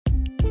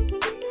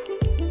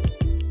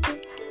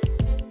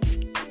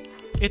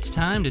It's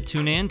time to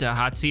tune in to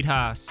Hot Seat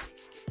Haas.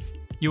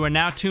 You are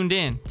now tuned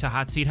in to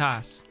Hot Seat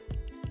Haas.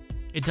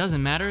 It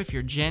doesn't matter if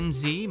you're Gen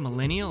Z,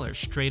 Millennial, or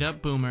straight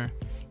up Boomer.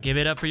 Give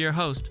it up for your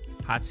host,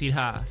 Hot Seat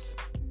Haas.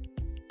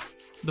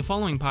 The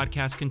following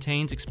podcast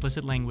contains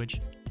explicit language.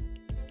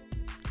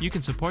 You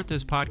can support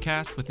this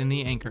podcast within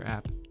the Anchor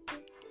app.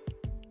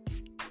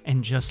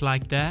 And just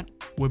like that,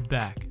 we're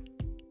back.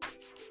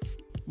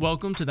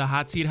 Welcome to the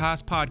Hot Seat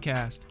Haas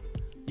podcast.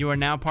 You are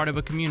now part of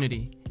a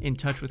community in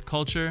touch with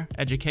culture,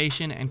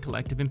 education, and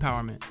collective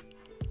empowerment.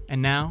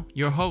 And now,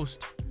 your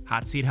host,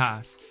 Hot Seat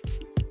Haas.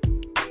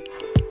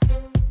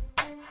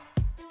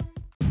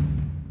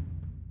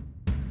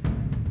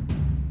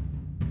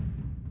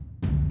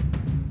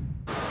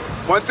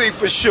 One thing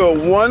for sure,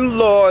 one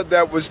law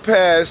that was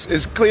passed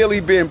is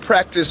clearly being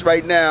practiced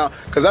right now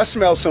because I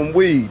smell some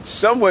weed.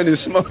 Someone is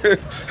smoking.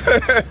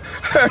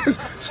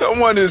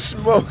 Someone is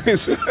smoking.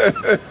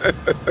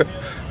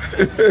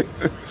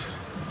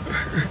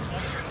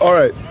 All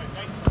right.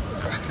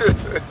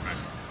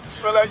 You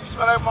smell that,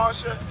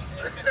 Marsha?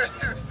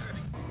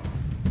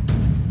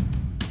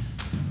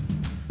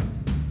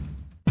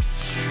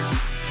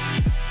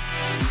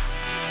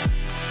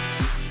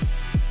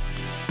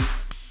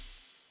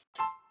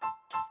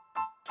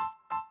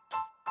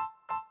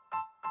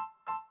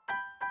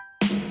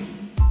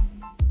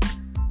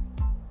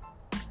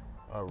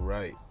 All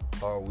right,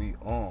 are we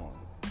on?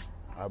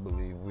 I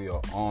believe we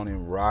are on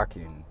and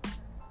rocking.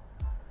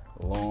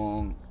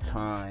 Long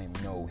time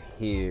no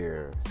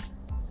hear.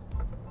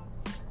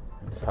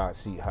 It's Hot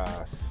Seat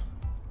Haas,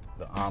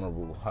 the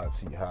Honorable Hot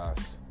Seat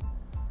Haas.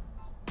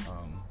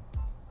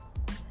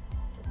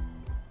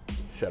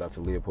 Shout out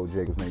to Leopold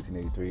Jacobs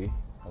 1983,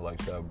 a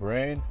lifestyle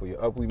brand. For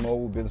your uply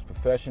mobile business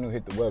professional,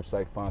 hit the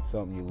website, find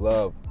something you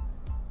love.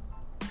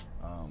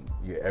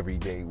 Your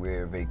everyday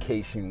wear,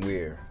 vacation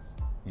wear.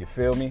 You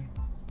feel me?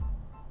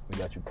 We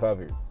got you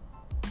covered.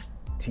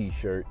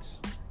 T-shirts,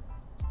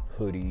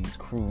 hoodies,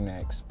 crew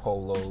necks,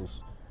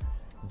 polos,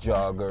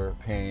 jogger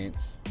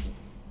pants,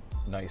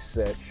 nice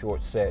sets,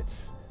 short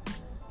sets,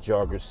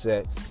 jogger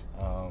sets,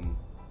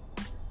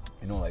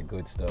 and all that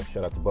good stuff.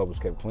 Shout out to Bubbles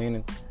Kept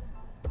Cleaning.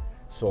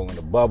 Soul in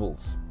the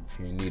Bubbles. If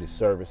you need a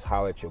service,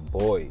 holler at your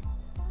boy.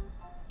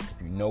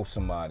 If you know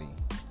somebody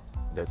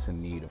that's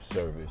in need of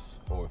service,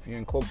 or if you're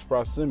in close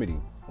proximity,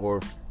 or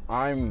if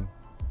I'm,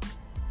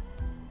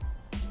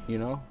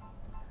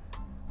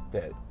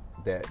 that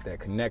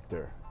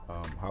connector,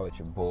 holler at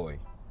your boy.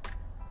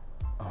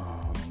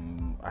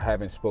 I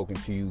haven't spoken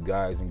to you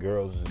guys and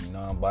girls and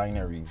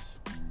non-binaries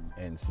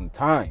in some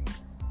time.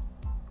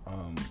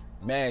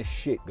 Mad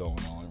shit going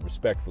on,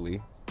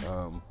 respectfully.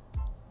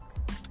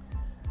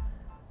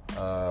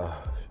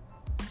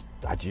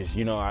 I just,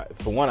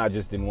 for one, I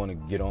just didn't want to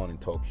get on and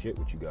talk shit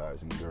with you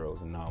guys and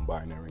girls and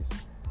non-binaries.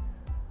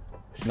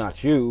 It's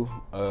not you.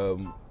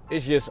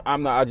 It's just,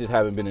 I just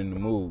haven't been in the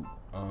mood.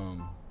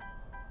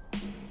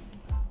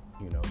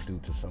 Due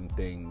to some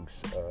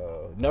things,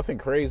 nothing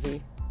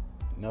crazy,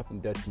 nothing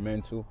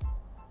detrimental.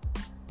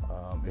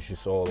 It's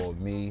just all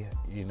on me.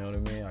 You know what I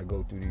mean? I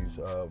go through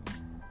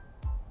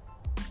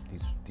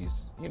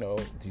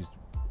these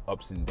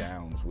ups and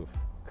downs with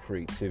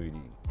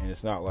creativity, and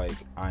it's not like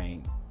I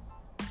ain't,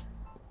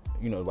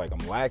 like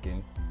I'm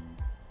lacking.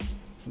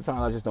 Sometimes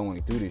I just don't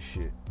want to do this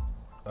shit.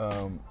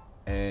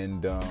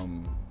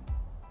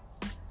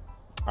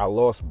 I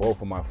lost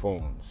both of my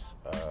phones,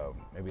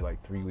 maybe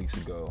like 3 weeks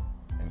ago.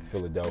 In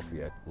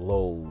Philadelphia, at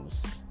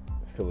Lowe's,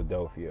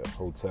 Philadelphia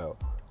hotel.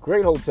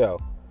 Great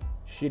hotel,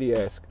 shitty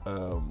ass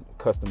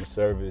customer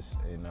service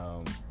and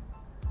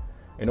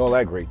all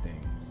that great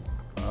thing.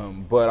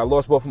 But I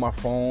lost both of my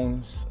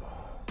phones.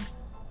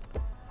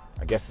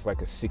 I guess it's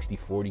like a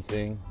 60-40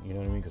 thing, you know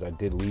what I mean? Because I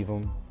did leave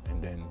them,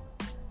 and then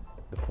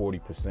the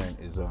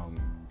 40% is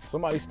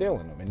somebody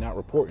stealing them and not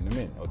reporting them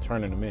in or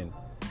turning them in.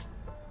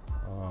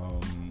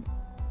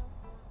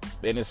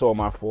 And it's all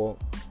my fault.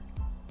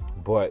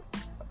 But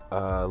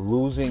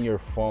losing your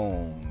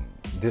phone,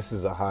 this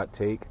is a hot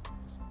take,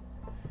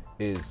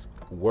 is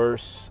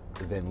worse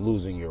than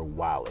losing your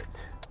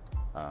wallet.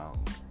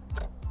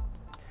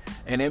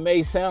 And it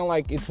may sound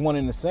like it's one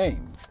and the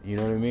same, you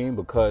know what I mean?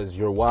 Because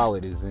your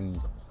wallet is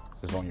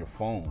on your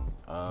phone.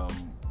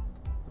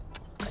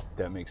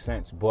 That makes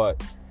sense.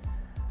 But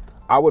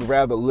I would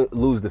rather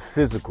lose the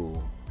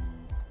physical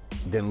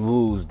than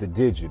lose the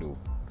digital,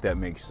 if that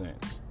makes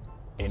sense.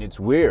 And it's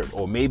weird.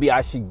 Or maybe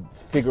I should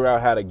figure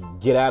out how to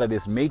get out of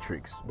this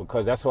matrix,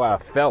 because that's how I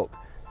felt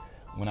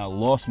when I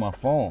lost my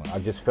phone. I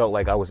just felt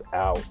like I was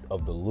out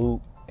of the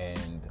loop,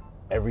 and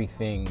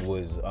everything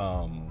was,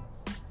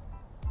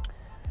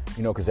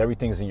 because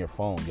everything's in your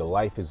phone. Your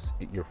life is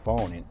your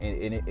phone.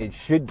 And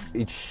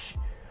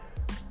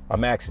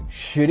I'm asking,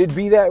 should it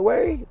be that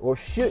way or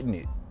shouldn't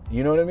it?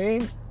 You know what I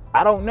mean?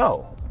 I don't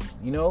know.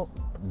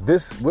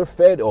 We're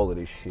fed all of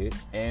this shit,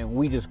 and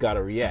we just got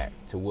to react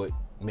to what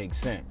makes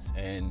sense.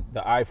 And the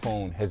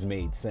iPhone has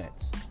made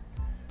sense.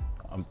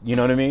 You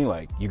know what I mean?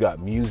 Like, you got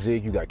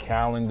music, you got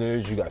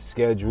calendars, you got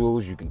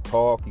schedules, you can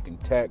talk, you can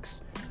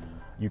text,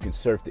 you can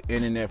surf the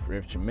internet for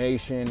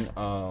information.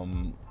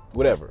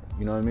 whatever.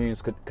 You know what I mean?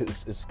 It's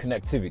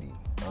connectivity.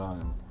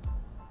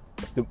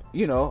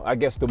 I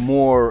guess the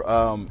more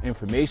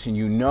information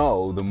you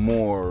know, the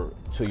more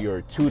to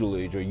your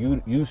tutelage or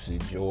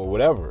usage or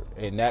whatever.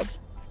 And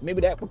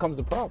maybe that becomes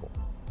the problem.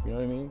 You know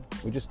what I mean?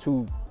 We're just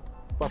too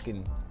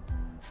fucking,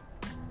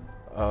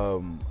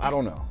 I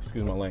don't know.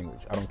 Excuse my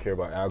language. I don't care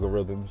about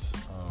algorithms.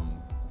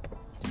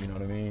 You know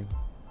what I mean?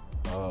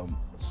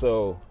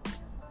 So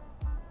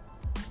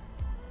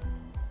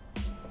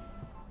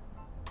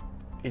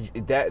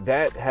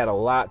that had a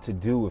lot to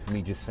do with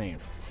me just saying,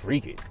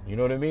 freak it. You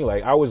know what I mean?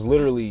 Like, I was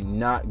literally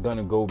not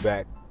gonna go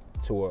back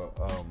to a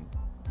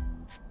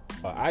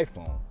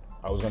iPhone.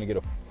 I was gonna get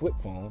a flip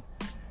phone.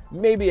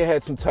 Maybe it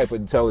had some type of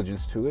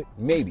intelligence to it,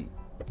 maybe,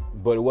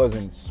 but it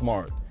wasn't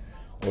smart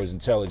or as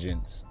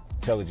intelligent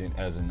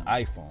as an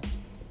iPhone.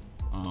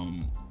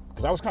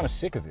 Because I was kind of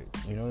sick of it.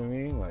 You know what I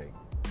mean? Like,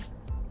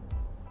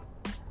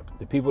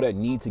 the people that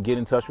need to get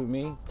in touch with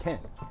me can.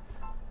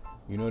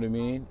 You know what I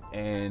mean?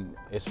 And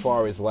as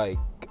far as like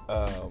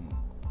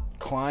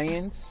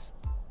clients,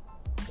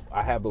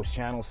 I have those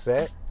channels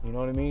set. You know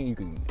what I mean? You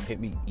can hit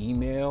me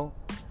email,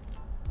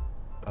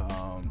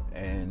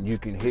 and you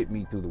can hit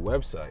me through the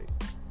website.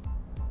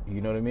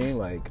 You know what I mean?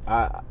 Like,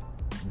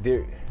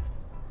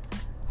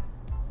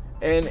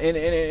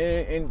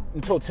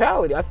 in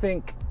totality, I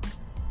think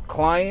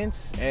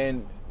clients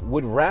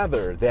would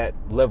rather that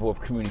level of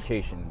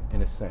communication,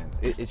 in a sense.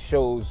 It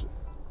shows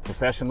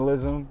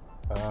professionalism,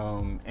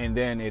 and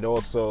then it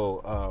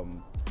also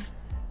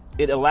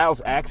it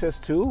allows access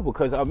to,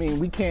 because I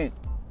mean,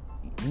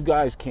 you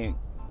guys can't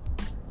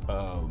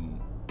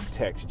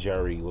text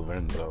Jerry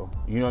Lorenzo.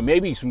 You know,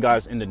 maybe some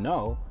guys in the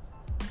know,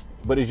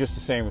 but it's just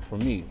the same for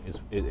me.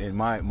 In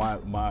my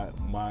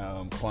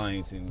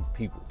clients and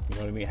people. You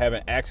know what I mean?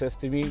 Having access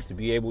to me, to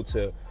be able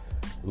to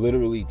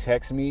literally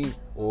text me,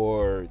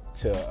 or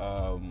to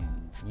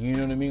you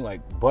know what I mean?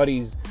 Like,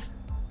 buddies,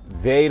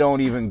 they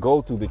don't even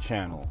go through the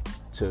channel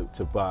to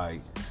buy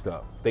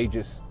stuff. They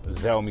just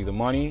Zelle me the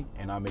money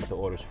and I make the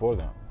orders for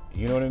them.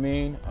 You know what I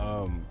mean?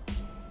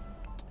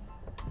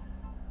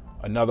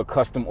 Another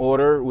custom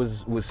order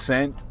was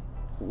sent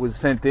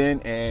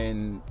in,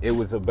 and it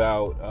was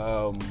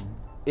about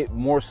it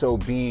more so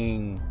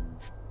being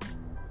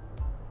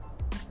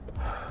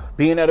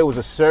that it was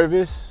a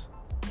service.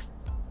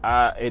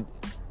 It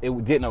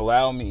didn't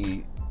allow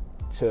me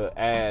to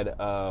add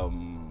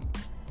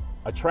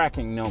a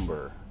tracking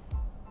number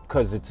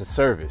because it's a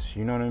service.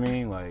 You know what I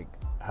mean? Like,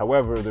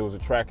 however, there was a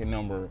tracking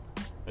number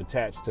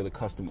attached to the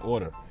custom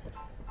order.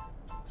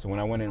 So when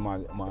I went in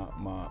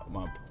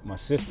my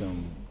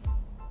system,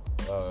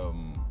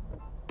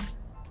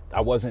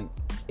 I wasn't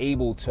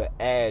able to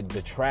add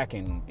the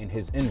tracking in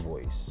his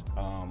invoice.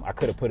 I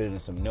could have put it in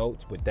some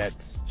notes, but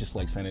that's just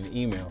like sending an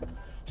email.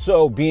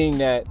 So being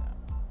that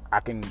I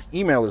can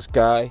email this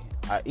guy,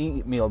 I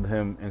emailed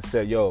him and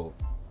said, yo,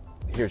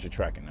 here's your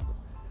tracking number.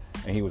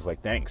 And he was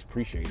like, thanks,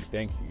 appreciate it,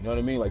 thank you. You know what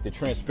I mean? Like, the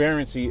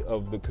transparency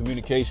of the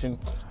communication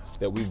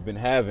that we've been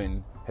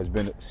having has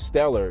been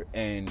stellar,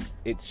 and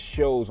it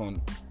shows on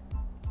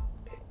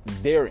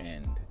their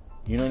end.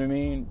 You know what I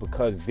mean?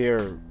 Because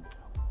they're,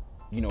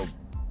 you know,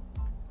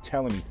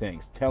 telling me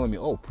things, telling me,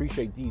 oh,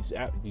 appreciate these,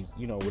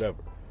 you know,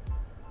 whatever.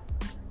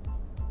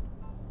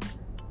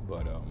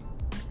 But,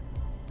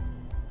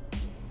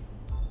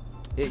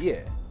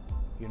 yeah,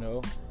 you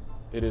know,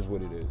 it is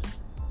what it is.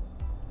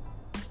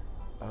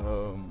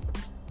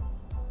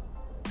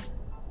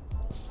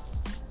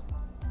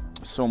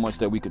 So much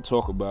that we could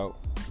talk about.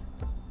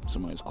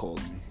 Somebody's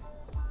calling me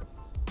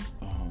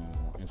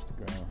on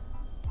Instagram,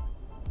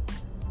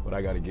 but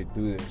I got to get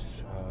through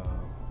this.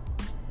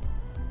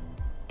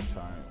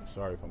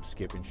 Sorry if I'm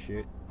skipping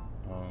shit.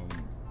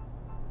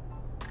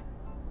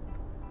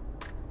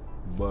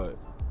 But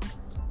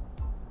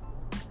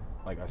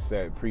like I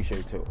said,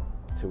 appreciate to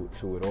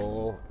it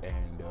all,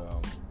 and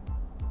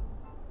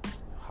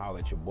holler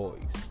at your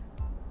boys.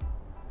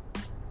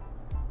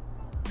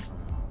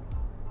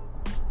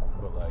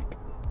 But like,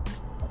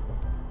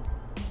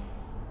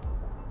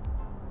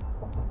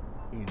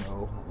 you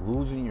know,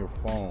 losing your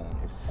phone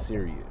is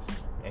serious,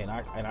 and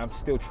I'm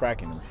still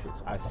tracking them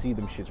shits. I see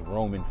them shits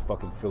roaming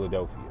fucking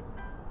Philadelphia,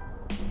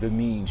 the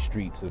mean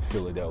streets of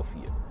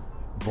Philadelphia,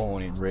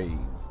 born and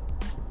raised.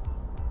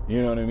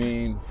 You know what I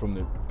mean? From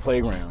the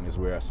playground is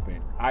where I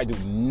spent. I do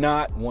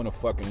not want to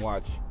fucking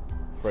watch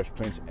Fresh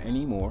Prince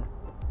anymore.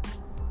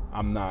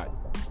 I'm not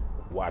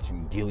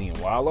watching Gilly and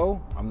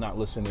Wallow. I'm not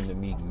listening to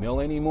Meek Mill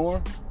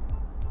anymore.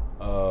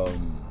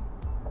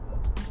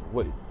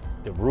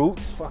 The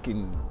Roots,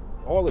 fucking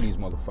all of these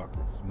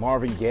motherfuckers.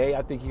 Marvin Gaye,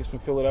 I think he's from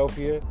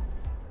Philadelphia.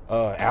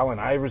 Allen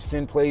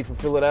Iverson played for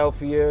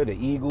Philadelphia. The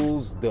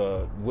Eagles,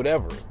 the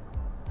whatever.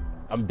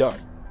 I'm done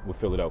with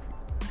Philadelphia.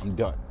 I'm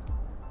done.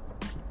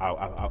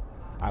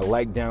 I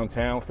like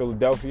downtown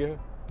Philadelphia,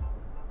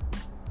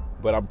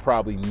 but I'm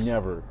probably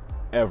never,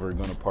 ever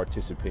going to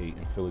participate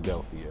in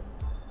Philadelphia.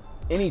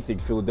 Anything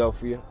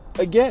Philadelphia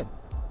again.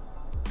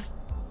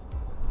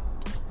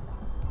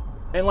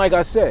 And like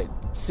I said,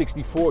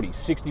 60-40.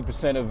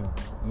 60%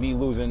 of me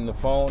losing the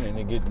phone and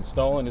it getting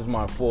stolen is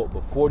my fault,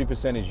 but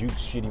 40% is you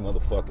shitty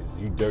motherfuckers,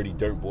 you dirty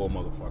dirtball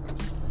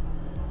motherfuckers.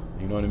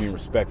 You know what I mean?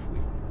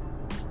 Respectfully.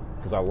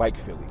 Because I like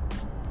Philly.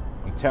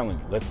 I'm telling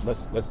you,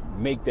 let's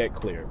make that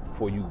clear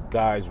before you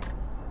guys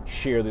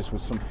share this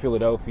with some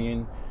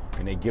Philadelphian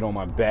and they get on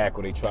my back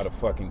or they try to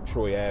fucking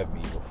Troy Ave me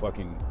or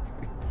fucking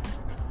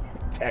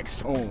Tax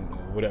Stone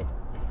or whatever.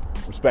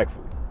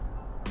 Respectfully.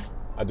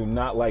 I do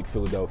not like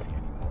Philadelphia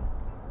anymore.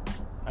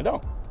 I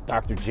don't.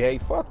 Dr. J,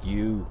 fuck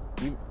you.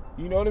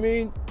 You know what I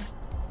mean?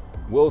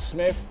 Will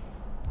Smith,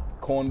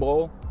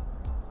 cornball.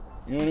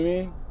 You know what I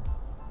mean?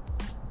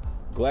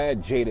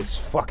 Glad Jada's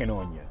fucking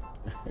on you.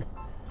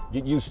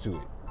 Get used to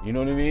it. You know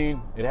what I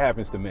mean? It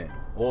happens to men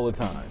all the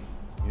time.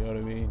 You know what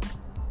I mean?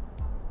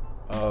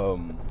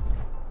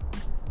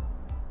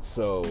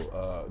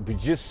 But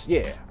just,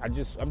 yeah, I'm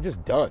just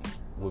done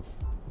with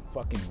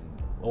fucking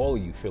all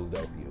of you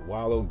Philadelphia.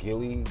 Wallow,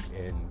 Gilly,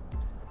 and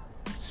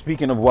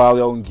speaking of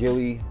Wallow and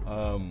Gilly,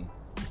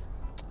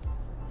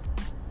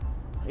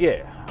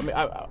 yeah, I mean,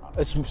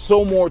 it's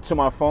so more to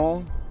my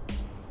phone.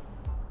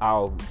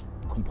 I'll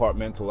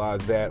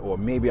compartmentalize that, or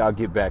maybe I'll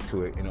get back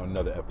to it in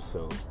another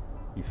episode.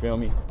 You feel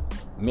me?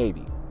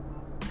 Maybe.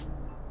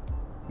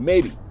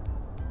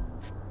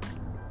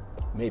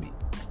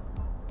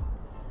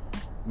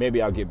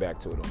 Maybe I'll get back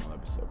to it on an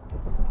episode.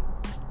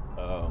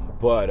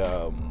 Where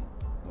are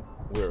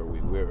we?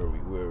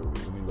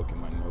 Let me look at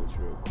my notes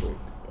real quick.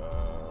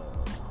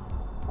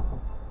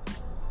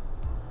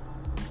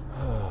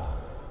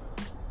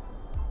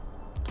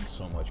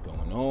 So much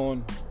going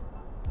on.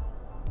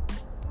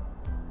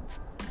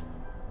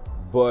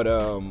 But,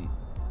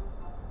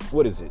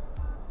 what is it?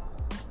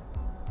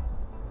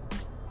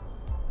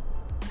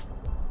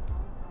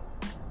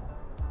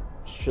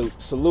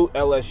 Salute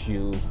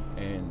LSU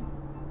and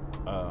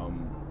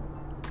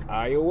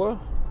Iowa,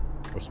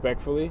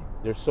 respectfully.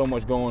 There's so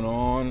much going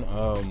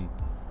on.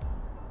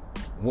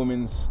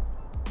 Women's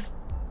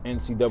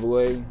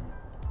NCAA.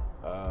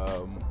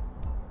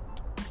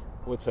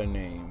 What's her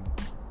name?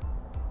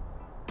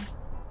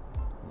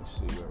 Let me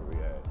see where we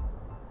at.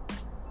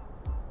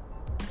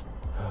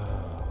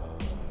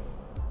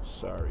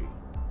 Sorry,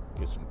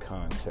 get some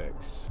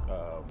context.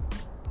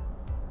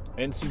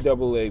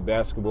 NCAA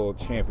basketball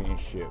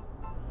championship.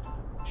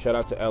 Shout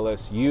out to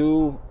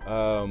LSU.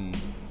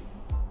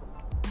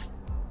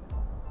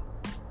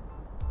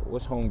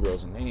 What's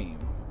homegirl's name?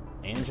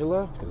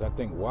 Angela? Because I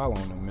think Wallow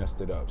and them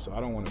messed it up, so I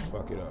don't want to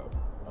fuck it up.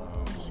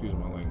 Excuse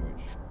my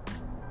language.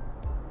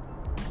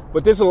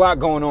 But there's a lot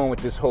going on with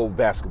this whole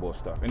basketball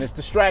stuff. And it's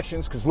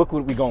distractions, because look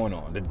what we going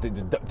on.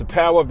 The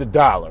power of the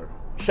dollar.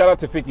 Shout out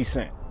to 50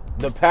 Cent.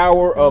 The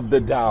power of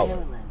the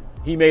dollar.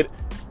 He made,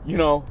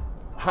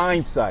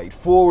 hindsight,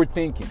 forward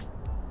thinking.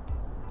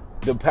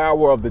 The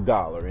power of the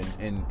dollar.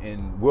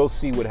 And we'll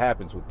see what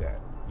happens with that.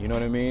 You know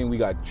what I mean? We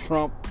got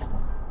Trump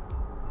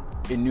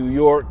in New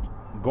York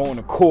going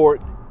to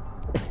court.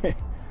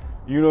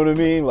 You know what I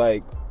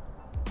mean?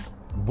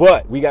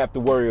 But we have to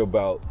worry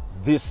about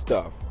this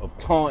stuff of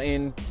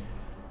taunting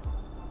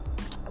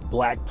a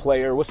black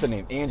player. What's her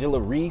name? Angel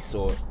Reese.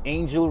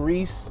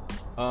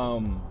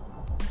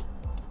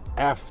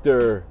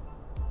 After,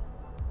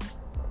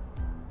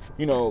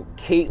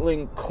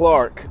 Caitlin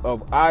Clark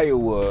of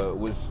Iowa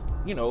was,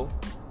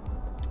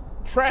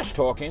 trash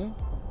talking.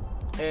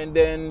 And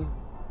then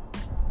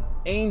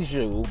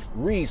Angela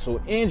Reese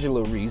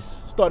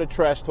started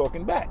trash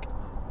talking back.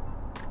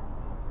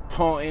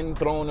 Taunting,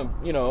 throwing them,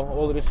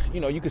 all of this,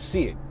 you can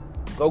see it.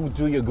 Go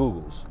do your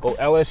Googles. Go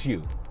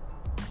LSU.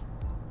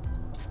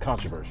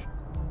 Controversy.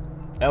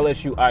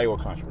 LSU Iowa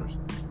controversy.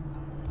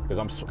 Because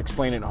I'm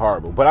explaining it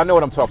horrible. But I know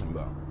what I'm talking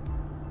about.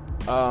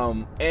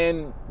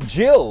 And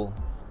Jill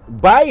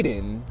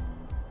Biden,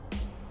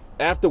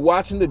 after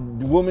watching the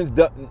women's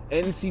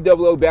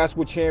NCAA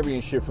basketball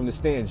championship from the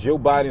stands, Jill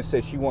Biden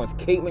says she wants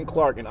Caitlin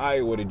Clark in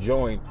Iowa to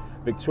join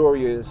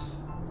victorious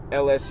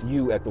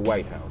LSU at the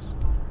White House.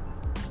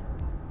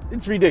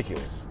 It's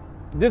ridiculous.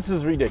 This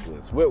is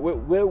ridiculous.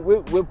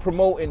 We're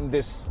promoting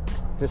this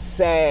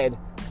sad,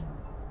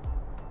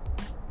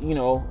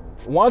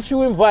 why don't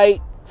you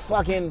invite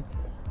fucking,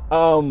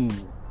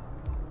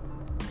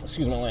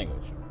 excuse my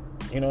language,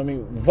 you know what I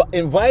mean?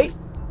 Invite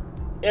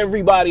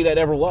everybody that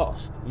ever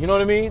lost. You know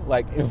what I mean?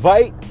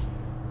 Invite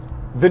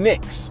the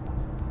Knicks.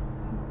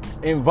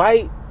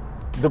 Invite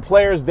the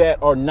players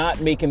that are not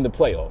making the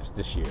playoffs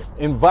this year.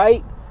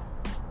 Invite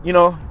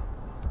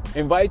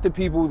the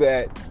people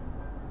that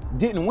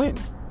didn't win.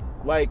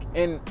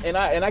 And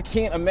I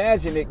can't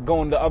imagine it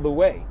going the other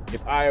way.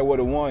 If Iowa would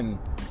have won,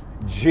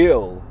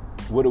 Jill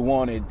would have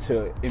wanted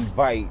to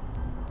invite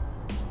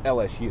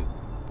LSU.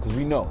 Because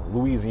we know,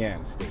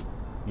 Louisiana State.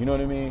 You know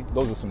what I mean?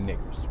 Those are some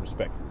niggers,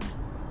 respectfully.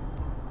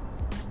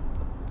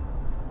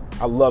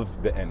 I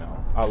love the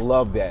NO. I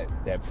love that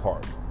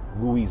part.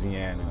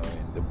 Louisiana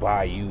and the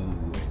Bayou.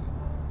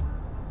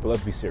 But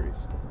let's be serious.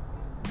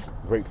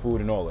 Great food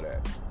and all of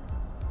that.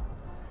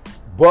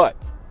 But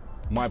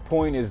my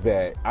point is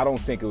that I don't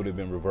think it would have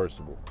been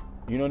reversible.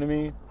 You know what I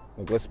mean?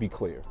 Let's be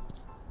clear.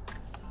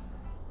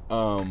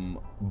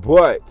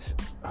 But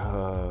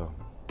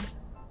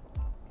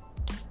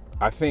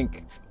I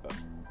think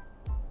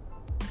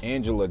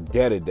Angela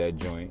deaded that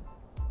joint,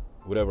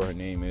 whatever her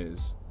name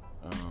is.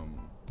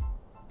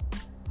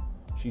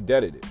 She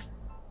deaded it,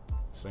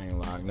 saying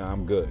like, "Nah,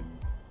 I'm good.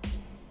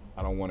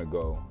 I don't want to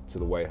go to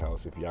the White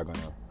House if y'all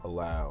gonna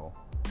allow,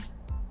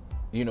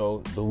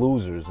 the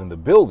losers in the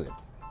building.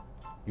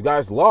 You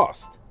guys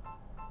lost.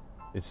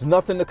 It's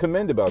nothing to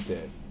commend about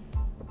that.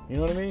 You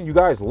know what I mean? You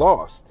guys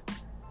lost.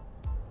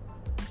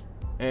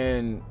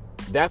 And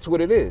that's what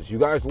it is. You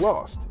guys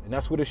lost. And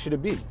that's what it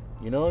should be.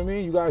 You know what I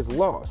mean? You guys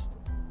lost."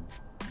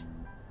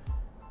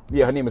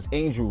 Yeah, her name is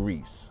Angel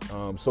Reese.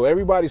 So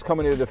everybody's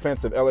coming to the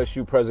defense of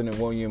LSU President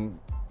William.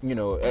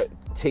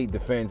 Tate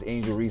defends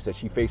Angel Reese that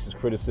she faces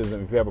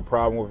criticism. If you have a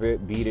problem with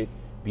it, beat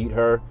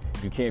her.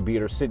 If you can't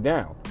beat her, sit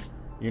down.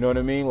 You know what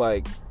I mean?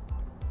 Like,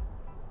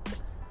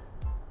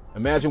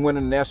 imagine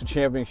winning the national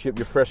championship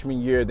your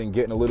freshman year, then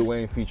getting a Lil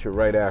Wayne feature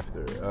right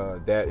after.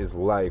 That is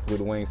life.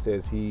 Lil Wayne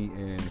says he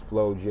and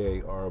Flo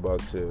J are about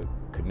to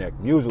connect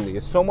musically.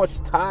 It's so much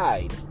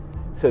tied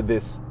to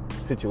this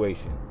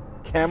situation.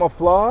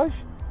 Camouflage,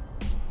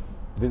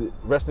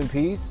 rest in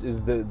peace,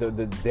 is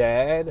the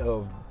dad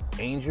of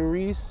Angel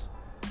Reese.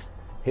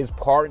 His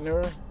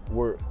partner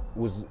was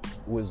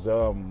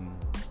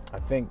I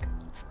think,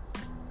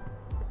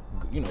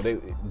 they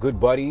good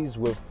buddies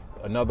with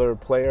another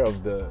player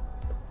of the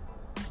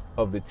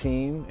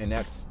team, and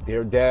that's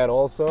their dad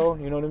also.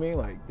 You know what I mean?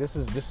 Like, this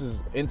is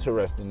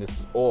interesting. This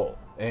is all.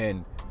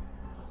 And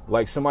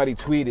like somebody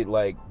tweeted,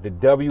 like, the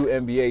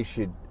WNBA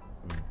should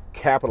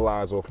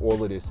capitalize off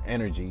all of this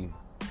energy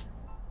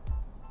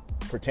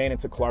pertaining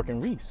to Clark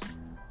and Reese.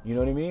 You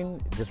know what I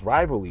mean? This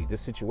rivalry,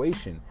 this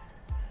situation,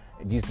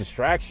 these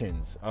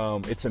distractions.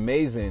 It's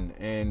amazing.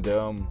 And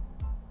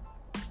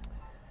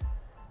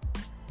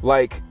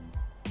like,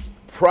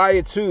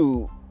 prior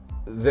to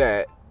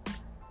that,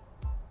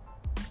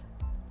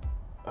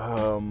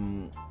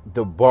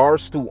 the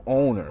Barstool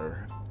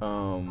owner,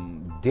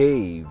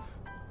 Dave,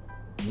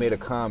 made a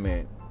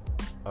comment,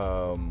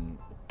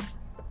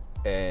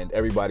 and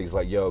everybody's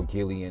like, "Yo,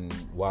 Gilly and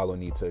Wallow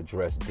need to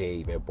address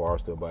Dave at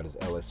Barstool about his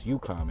LSU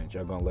comments.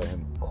 Y'all gonna let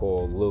him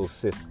call Lil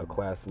Sis a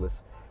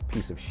classless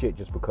piece of shit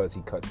just because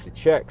he cuts the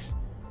checks?"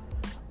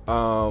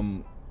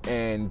 And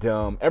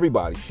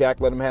everybody, Shaq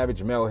let him have it,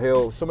 Jamel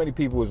Hill, so many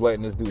people was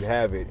letting this dude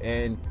have it.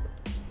 And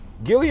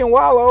Gilly and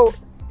Wallow,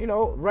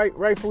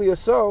 rightfully or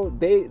so,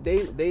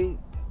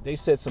 they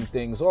said some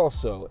things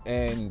also.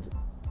 And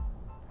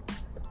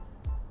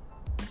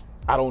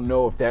I don't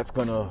know if that's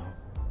gonna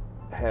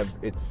have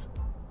its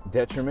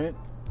detriment.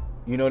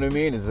 You know what I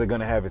mean? Is it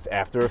gonna have its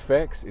after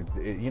effects? If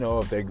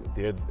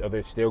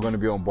they're still gonna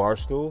be on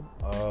Barstool?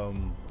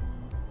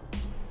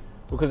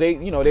 Because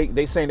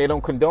they saying they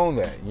don't condone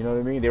that. You know what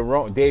I mean? They're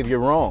wrong. Dave, you're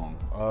wrong.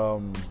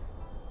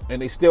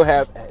 And they still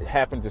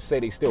happen to say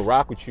they still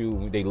rock with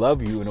you, they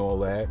love you and all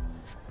that.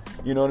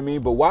 You know what I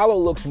mean? But Wallow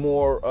looks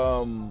more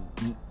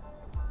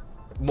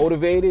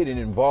motivated and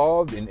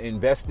involved and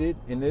invested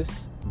in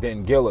this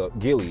than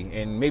Gilly.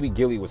 And maybe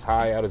Gilly was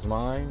high out of his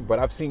mind, but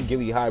I've seen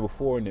Gilly high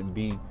before and then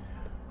be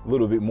a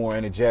little bit more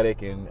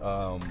energetic and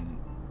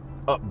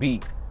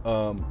upbeat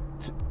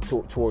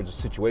towards the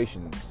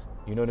situations.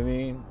 You know what I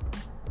mean?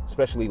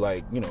 Especially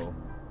like,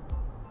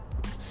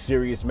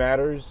 serious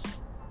matters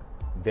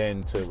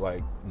than to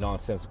like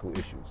nonsensical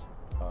issues.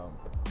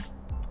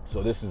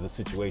 So this is a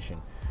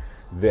situation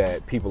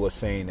that people are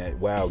saying that,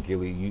 wow,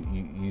 Gilly,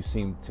 you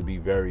seem to be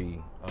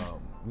very,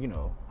 you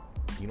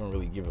don't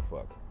really give a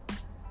fuck.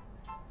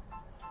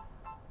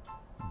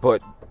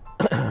 But,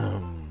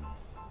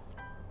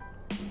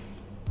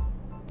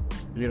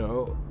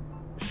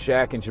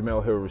 Shaq and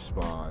Jamel Hill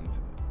respond.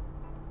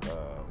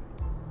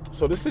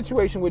 So the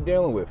situation we're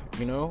dealing with,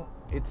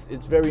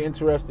 it's very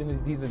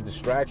interesting. These are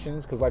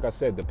distractions because, like I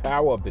said, the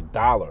power of the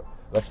dollar.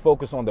 Let's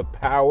focus on the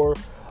power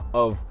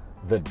of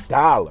the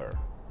dollar.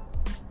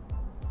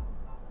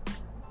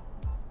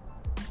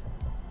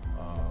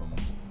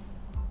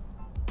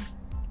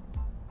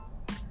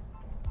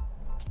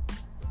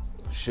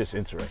 It's just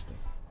interesting.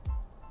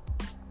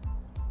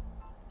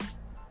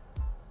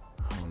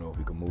 I don't know if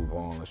we can move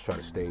on. Let's try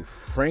to stay.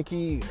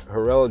 Frankie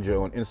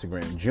Hereljo on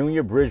Instagram.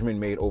 Junior Bridgman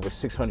made over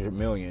 $600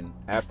 million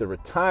after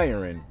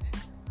retiring.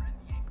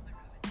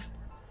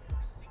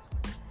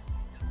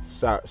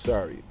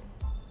 Sorry.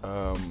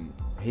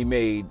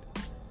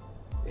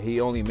 He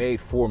only made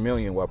 $4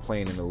 million while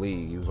playing in the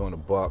league. He was on the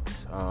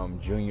Bucks.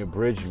 Junior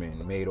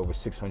Bridgman made over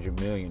 $600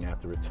 million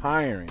after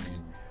retiring.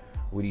 And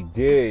what he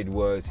did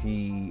was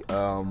he,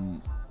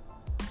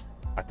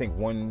 I think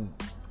one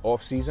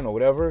off season or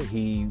whatever,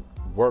 he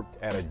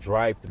worked at a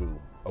drive-through,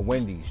 a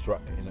Wendy's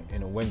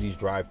in a Wendy's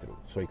drive-through,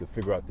 so he could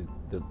figure out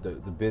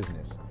the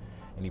business.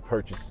 And he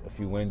purchased a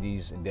few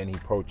Wendy's, and then he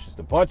purchased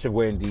a bunch of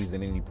Wendy's,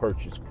 and then he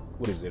purchased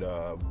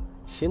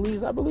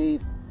Chili's, I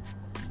believe.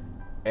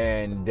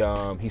 And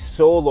he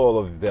sold all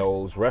of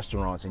those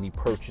restaurants, and he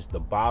purchased the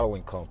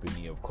bottling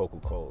company of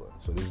Coca-Cola.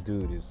 So this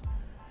dude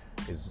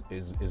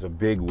is a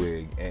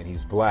bigwig, and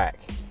he's black,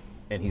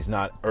 and he's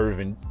not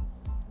Irvin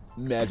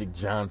Magic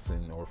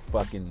Johnson or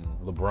fucking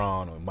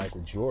LeBron or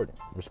Michael Jordan,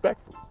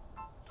 respectfully.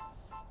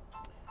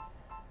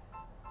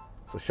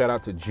 So shout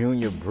out to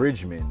Junior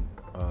Bridgman.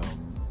 I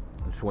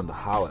just wanted to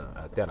holler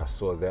at that. I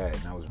saw that,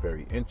 and that was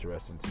very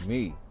interesting to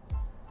me.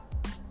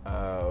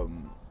 I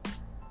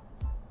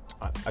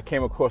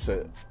came across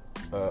a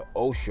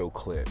Osho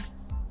clip.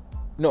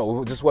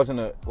 No, this wasn't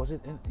a. Was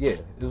it? Yeah,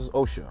 it was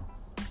Osho.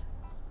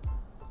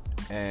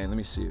 And let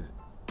me see.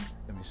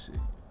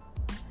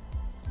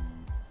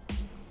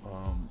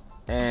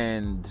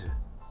 And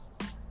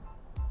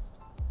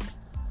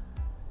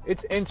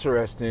it's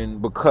interesting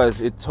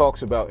because it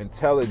talks about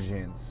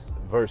intelligence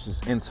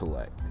versus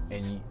intellect,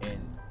 and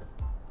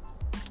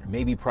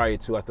maybe prior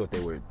to I thought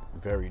they were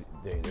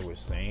they were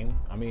same.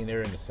 I mean,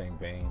 they're in the same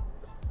vein,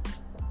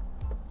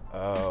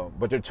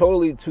 but they're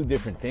totally two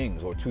different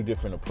things or two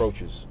different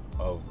approaches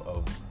of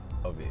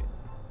it,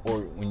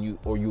 or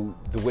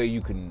the way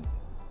you can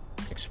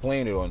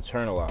explain it or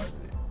internalize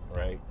it,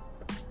 right?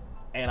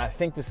 And I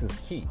think this is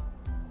key,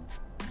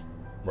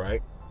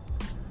 right?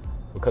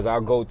 Because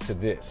I'll go to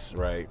this,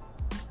 right?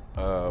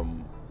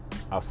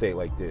 I'll say it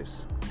like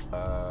this.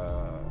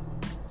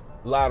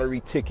 Lottery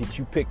tickets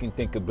you pick and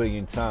think a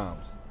billion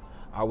times.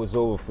 I was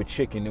over for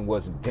chicken, it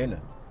wasn't dinner.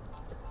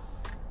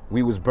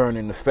 We was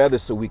burning the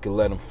feathers so we could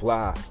let them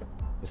fly.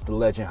 It's the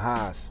legend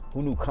highs.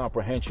 Who knew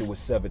comprehension would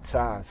sever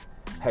ties?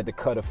 Had to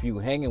cut a few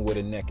hanging with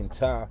a neck and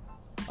tie.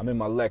 I'm in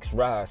my Lex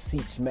ride,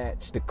 seats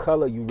match. The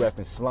color you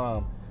reppin'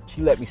 slime.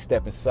 She let me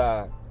step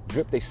inside.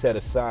 Grip they set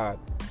aside.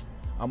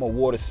 I'm a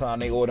water sign,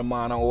 they order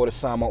mine. I order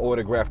sign, my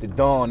autograph to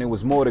dawn. It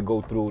was more to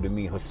go through to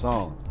me,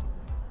 Hassan.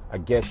 I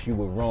guess you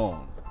were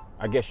wrong.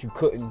 I guess you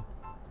couldn't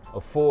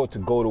afford to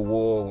go to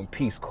war when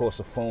peace costs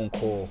a phone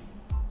call.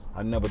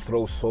 I never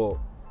throw salt.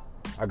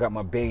 I got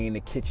my bae in the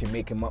kitchen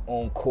making my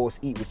own course.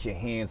 Eat with your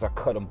hands, I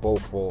cut them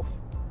both off.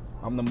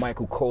 I'm the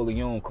Michael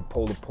Corleone,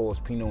 Coppola pause,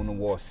 Pinot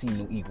Noir, see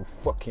no evil.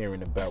 Fuck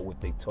hearing about what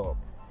they talk.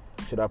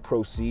 Should I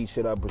proceed?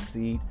 Should I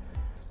proceed?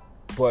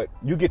 But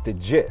you get the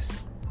gist.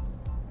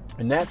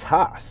 And that's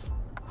Haas.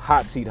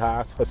 Hot Seat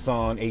Haas,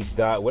 Hassan, H.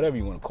 Dot, whatever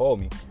you want to call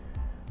me.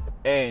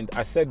 And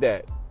I said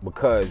that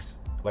because,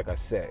 like I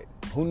said,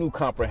 who knew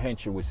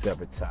comprehension would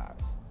sever ties?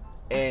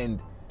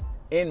 And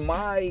in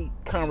my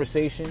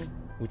conversation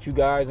with you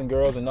guys and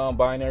girls and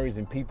non-binaries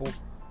and people,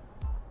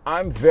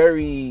 I'm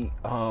very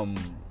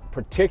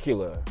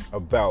particular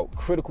about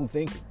critical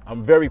thinking.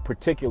 I'm very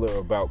particular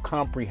about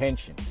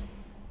comprehension.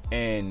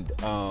 And,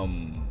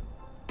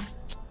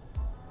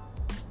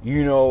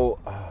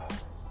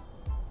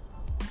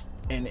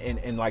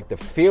 and like the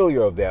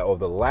failure of that or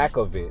the lack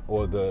of it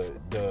or the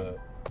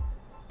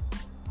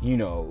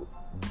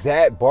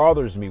that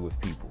bothers me with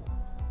people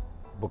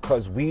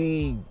because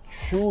we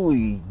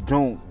truly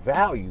don't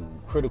value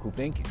critical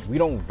thinking. We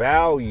don't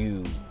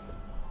value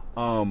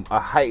a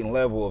heightened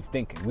level of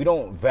thinking. We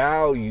don't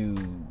value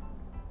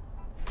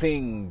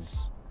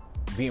things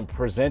being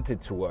presented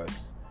to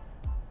us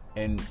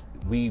and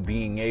we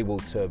being able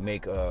to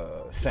make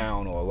a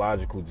sound or a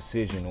logical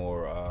decision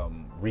or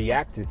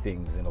react to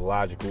things in a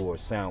logical or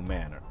sound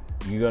manner.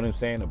 You know what I'm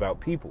saying? About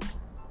people.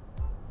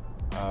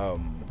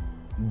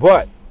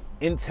 But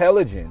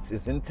intelligence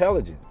is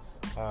intelligence.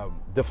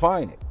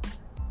 Define it.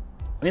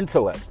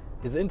 Intellect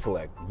is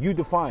intellect. You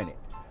define it.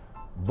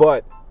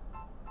 But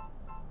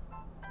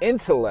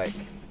intellect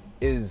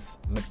is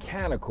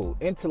mechanical.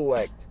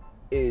 Intellect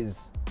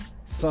is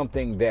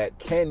something that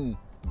can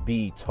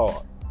be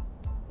taught,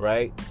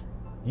 right?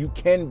 You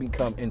can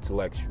become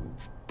intellectual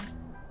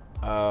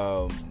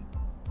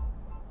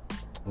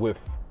with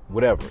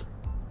whatever.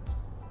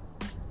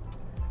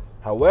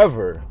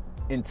 However,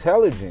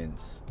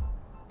 intelligence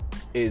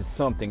is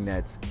something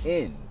that's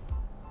in,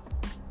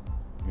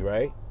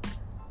 right?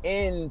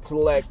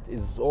 Intellect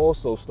is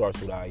also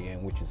starts with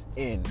IN, which is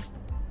in.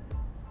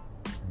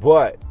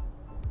 But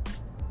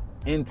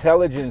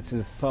intelligence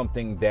is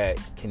something that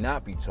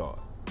cannot be taught.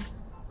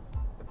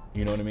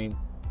 You know what I mean?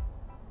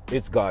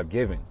 It's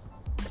God-given.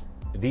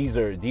 These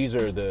are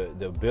the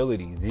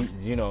abilities,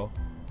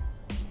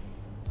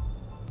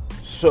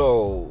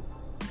 So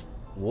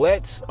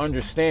let's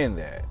understand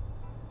that,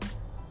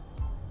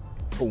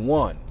 for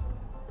one.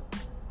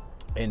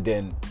 And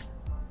then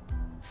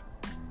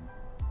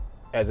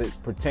as it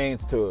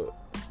pertains to,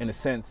 in a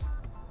sense,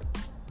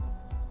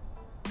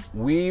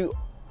 we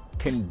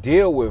can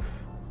deal with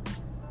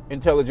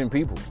intelligent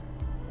people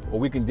or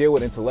we can deal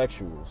with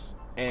intellectuals,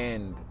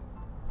 and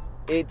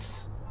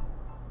it's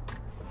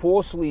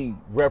falsely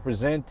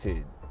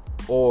represented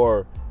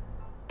or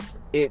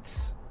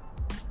it's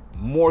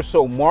more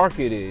so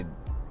marketed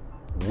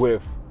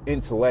with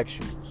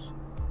intellectuals.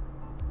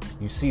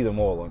 You see them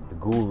all, the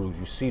gurus,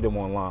 you see them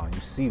online, you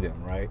see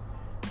them, right?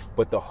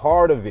 But the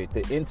heart of it,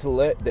 the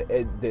intellect,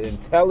 the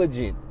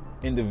intelligent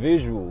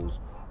individuals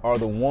are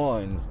the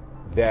ones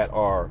that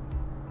are,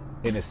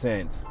 in a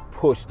sense,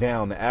 pushed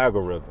down the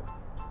algorithm.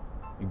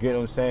 You get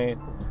what I'm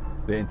saying?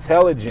 The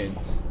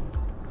intelligence,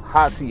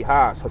 Hasi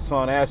Has,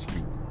 Hassan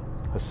Askew,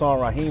 Hassan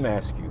Rahim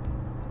Askew,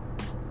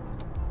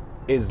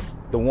 is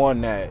the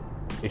one that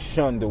is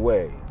shunned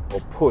away or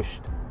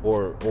pushed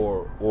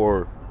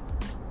or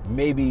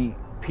maybe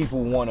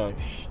people want to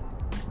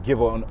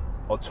give an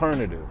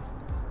alternative,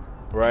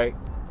 right?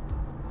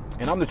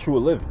 And I'm the true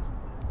living.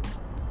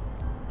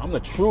 I'm the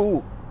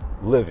true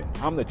living.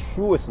 I'm the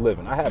truest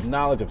living. I have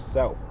knowledge of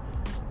self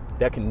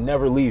that can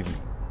never leave me,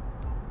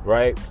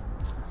 right?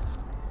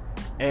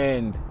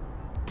 And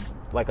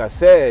like I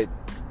said,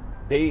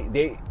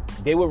 they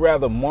would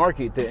rather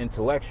market the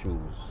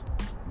intellectuals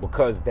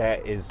because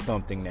that is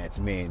something that's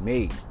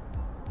man-made,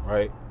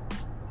 right?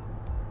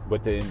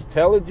 But the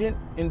intelligent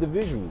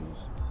individuals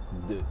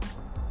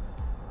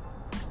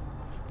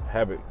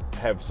have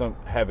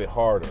it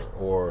harder,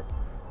 or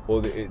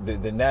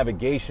the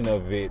navigation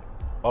of it,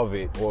 or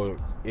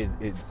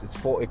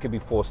it could be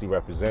falsely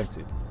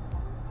represented.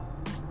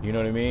 You know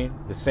what I mean?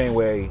 The same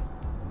way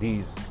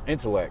these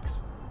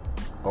intellects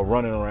are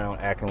running around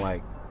acting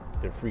like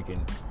they're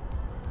freaking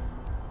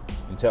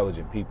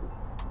intelligent people.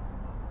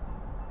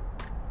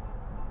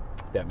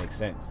 That makes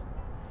sense.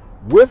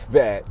 With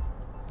that,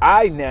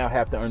 I now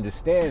have to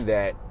understand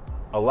that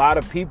a lot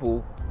of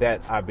people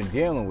that I've been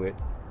dealing with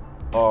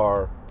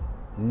are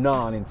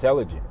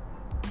non-intelligent,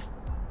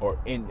 or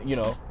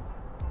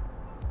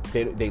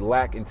they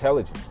lack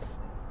intelligence.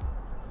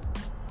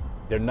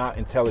 They're not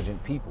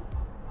intelligent people.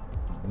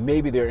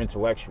 Maybe they're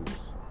intellectuals,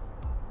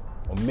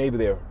 or maybe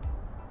they're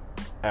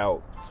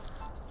out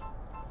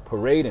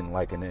parading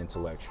like an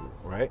intellectual,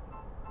 right?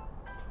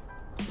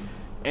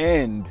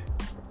 And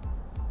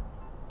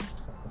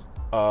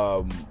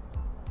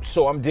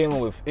so I'm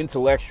dealing with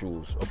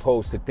intellectuals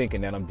opposed to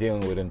thinking that I'm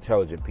dealing with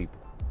intelligent people,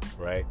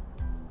 right?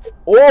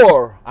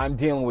 Or I'm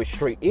dealing with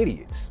straight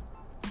idiots,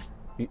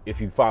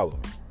 if you follow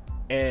me.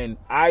 And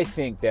I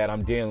think that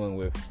I'm dealing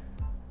with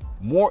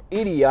more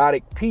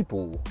idiotic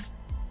people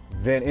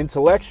than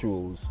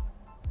intellectuals.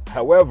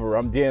 However,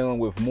 I'm dealing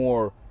with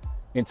more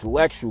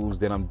intellectuals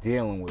than I'm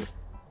dealing with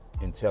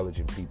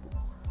intelligent people.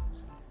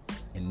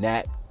 And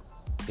that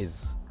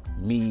is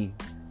me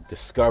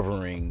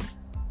discovering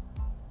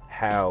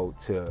how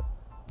to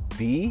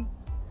be,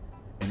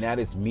 and that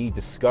is me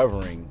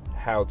discovering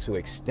how to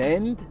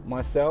extend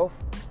myself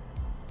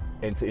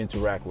and to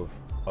interact with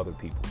other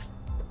people.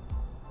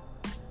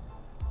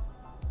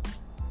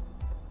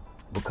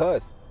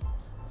 Because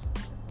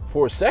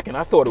for a second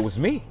I thought it was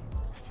me.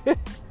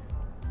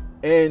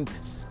 and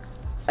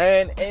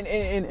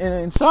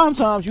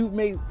sometimes you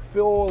may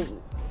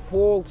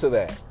fall to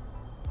that.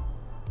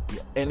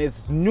 And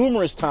it's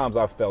numerous times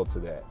I've fell to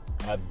that.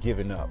 I've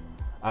given up.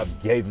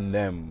 I've given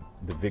them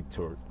the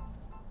victory.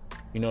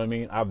 You know what I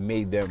mean? I've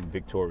made them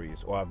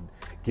victorious, or I've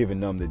given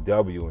them the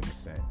W in a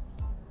sense.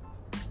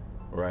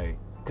 Right?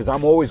 Because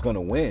I'm always going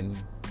to win.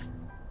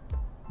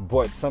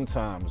 But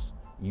sometimes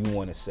you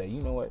want to say,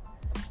 you know what?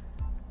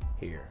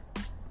 Here.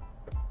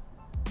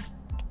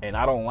 And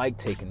I don't like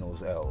taking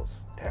those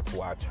L's. That's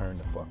why I turn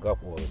the fuck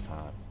up all the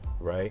time.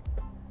 Right?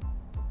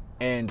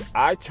 And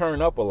I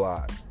turn up a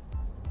lot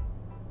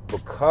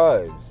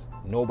because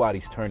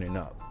nobody's turning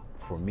up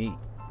for me.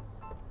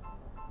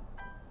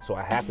 So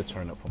I have to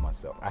turn up for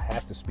myself. I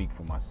have to speak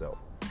for myself.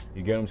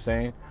 You get what I'm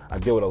saying? I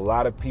deal with a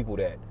lot of people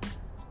that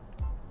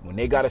when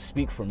they got to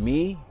speak for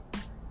me,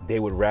 they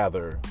would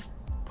rather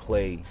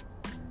play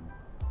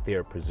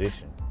their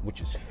position,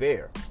 which is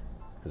fair.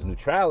 Because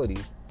neutrality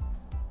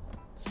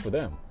is for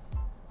them.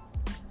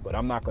 But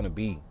I'm not going to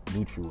be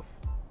neutral.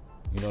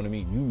 You know what I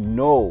mean? You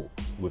know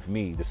with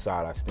me the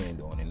side I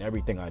stand on in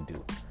everything I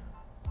do.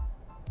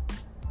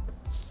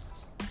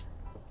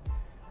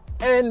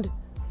 And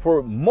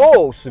for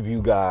most of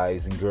you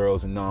guys and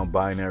girls and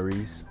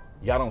non-binaries,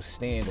 y'all don't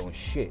stand on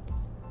shit,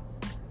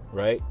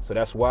 right? So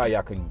that's why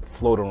y'all can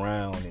float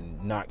around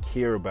and not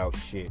care about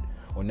shit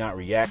or not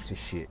react to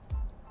shit,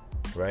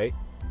 right?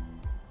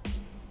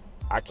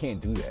 I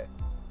can't do that.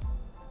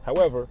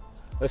 However,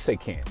 let's say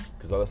can,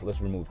 because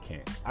let's remove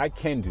can. I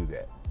can do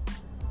that.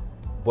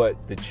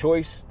 But the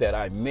choice that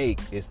I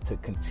make is to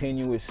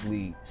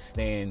continuously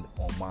stand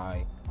on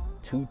my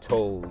two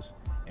toes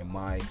and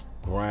my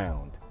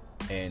ground.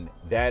 And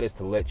that is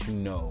to let you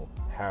know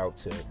how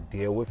to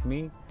deal with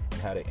me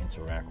and how to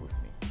interact with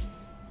me.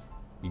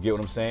 You get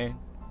what I'm saying?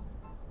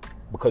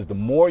 Because the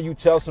more you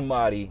tell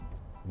somebody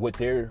what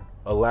they're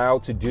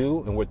allowed to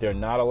do and what they're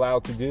not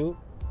allowed to do,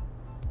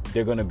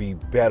 they're going to be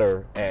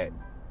better at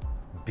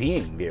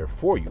being there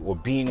for you or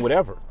being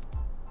whatever.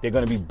 They're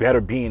going to be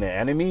better being an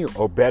enemy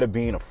or better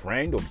being a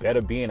friend or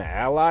better being an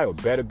ally or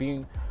better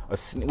being a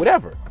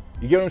whatever.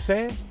 You get what I'm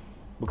saying?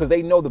 Because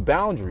they know the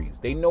boundaries.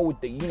 They know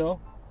what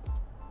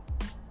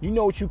you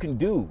know what you can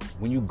do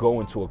when you go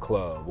into a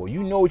club, or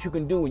you know what you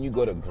can do when you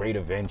go to great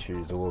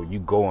adventures or you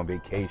go on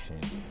vacation.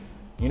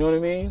 You know what I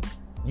mean?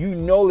 You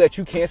know that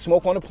you can't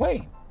smoke on a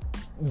plane.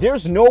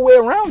 There's no way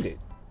around it.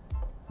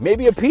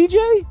 Maybe a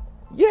PJ?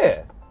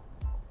 Yeah.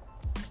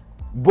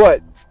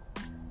 But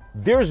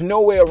there's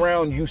no way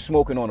around you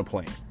smoking on a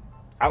plane.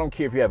 I don't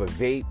care if you have a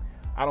vape.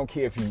 I don't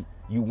care if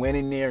you went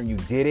in there and you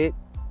did it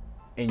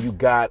and you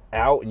got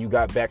out and you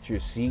got back to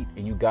your seat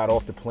and you got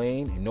off the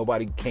plane and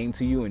nobody came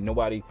to you and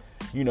nobody,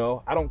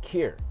 I don't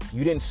care.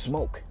 You didn't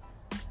smoke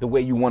the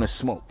way you want to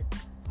smoke.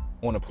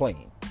 on a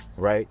plane,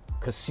 right?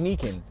 Because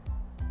sneaking,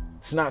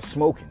 it's not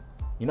smoking.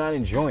 You're not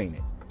enjoying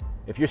it.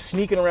 If you're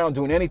sneaking around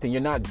doing anything,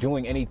 you're not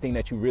doing anything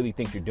that you really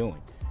think you're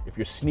doing. If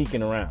you're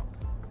sneaking around.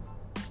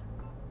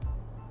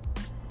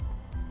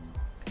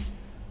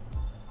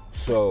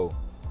 So,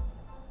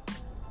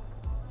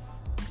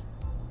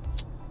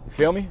 you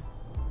feel me?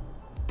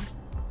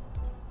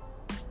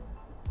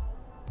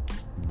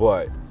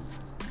 But,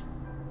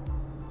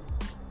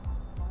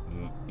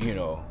 you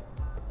know,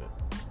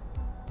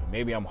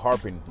 maybe I'm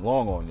harping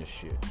long on this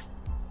shit.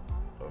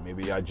 Or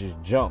maybe I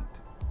just jumped.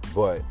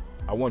 But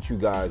I want you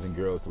guys and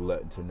girls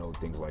to know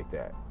things like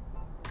that.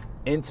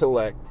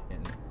 Intellect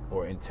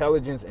or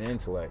intelligence and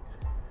intellect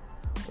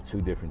are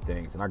two different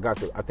things. And I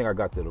think I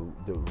got to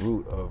the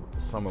root of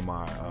some of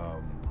my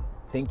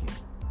thinking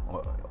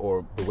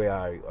or the way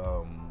I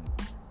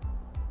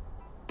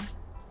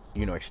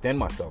extend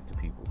myself to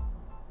people.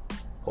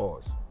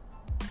 Pause.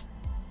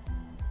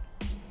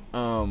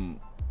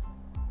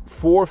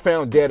 4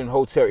 found dead in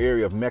hotel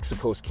area of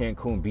Mexico's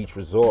Cancun Beach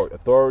Resort.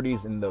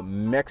 Authorities in the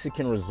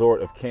Mexican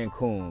resort of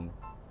Cancun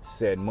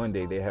said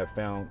Monday they have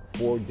found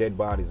 4 dead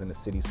bodies in the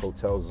city's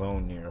hotel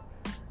zone near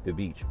the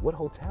beach. What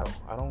hotel?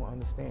 I don't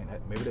understand.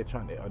 Maybe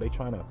are they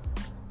trying to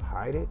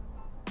hide it?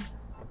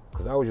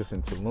 Because I was just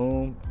in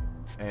Tulum,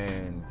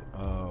 and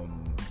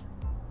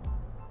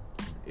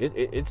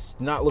it's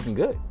not looking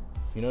good.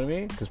 You know what I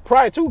mean? Because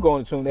prior to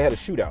going to Tulum, they had a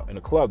shootout in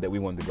a club that we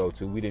wanted to go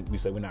to. We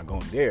said we're not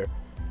going there.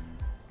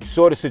 You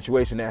saw the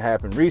situation that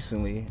happened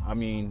recently. I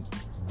mean,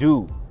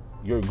 do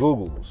your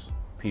Googles,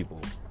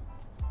 people.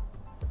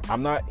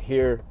 I'm not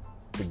here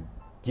to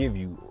give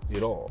you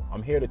it all.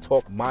 I'm here to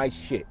talk my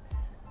shit.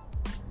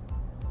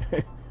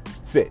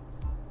 That's it.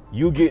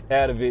 You get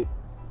out of it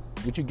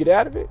what you get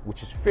out of it,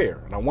 which is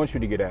fair, and I want you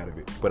to get out of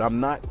it. But I'm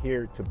not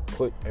here to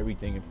put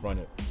everything in front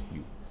of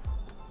you.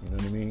 You know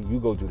what I mean? You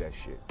go do that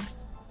shit.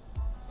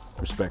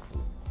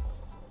 Respectfully.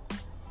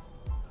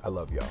 I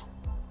love y'all.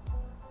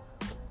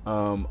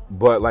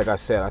 But like I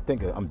said, I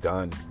think I'm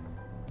done.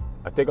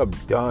 I think I'm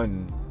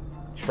done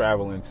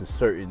traveling to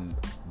certain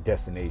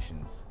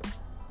destinations.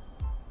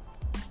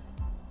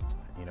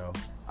 You know,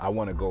 I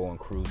want to go on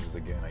cruises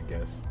again, I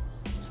guess.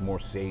 It's more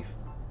safe,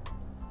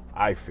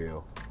 I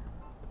feel.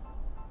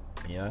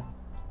 Yeah.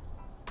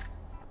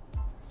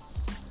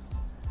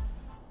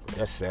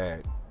 That's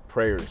sad.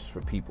 Prayers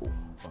for people.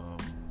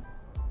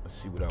 Let's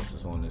see what else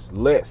is on this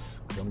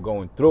list, 'cause I'm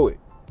going through it.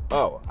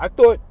 Oh, I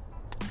thought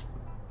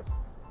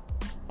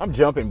I'm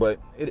jumping, but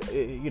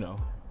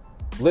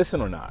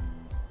listen or not.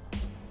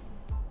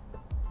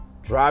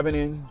 Driving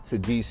into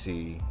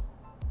DC,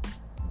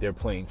 they're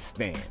playing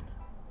 "Stan"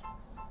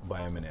 by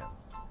Eminem,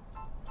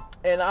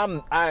 and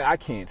I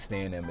can't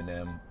stand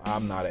Eminem.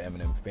 I'm not an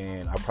Eminem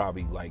fan. I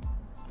probably like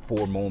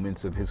 4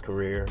 moments of his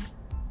career.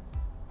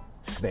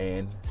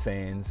 Stan,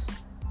 Sans,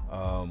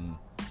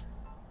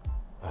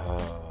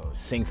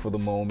 Sing for the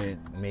Moment,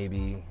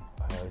 maybe.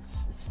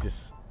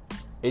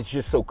 It's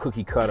just so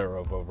cookie cutter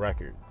of a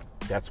record.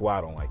 That's why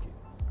I don't like it.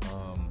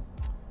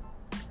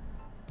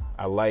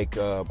 I like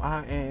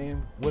I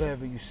Am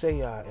Whatever You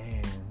Say I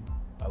Am.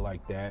 I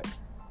like that.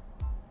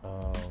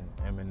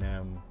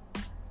 Eminem.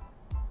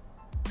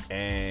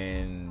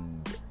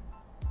 And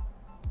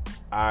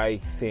I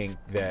think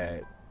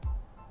that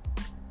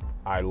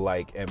I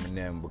like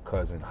Eminem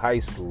because in high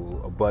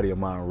school, a buddy of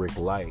mine, Rick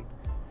Light,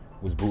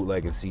 was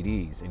bootlegging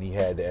CDs, and he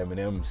had the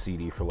Eminem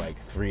CD for like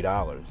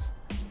 $3,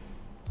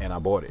 and I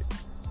bought it.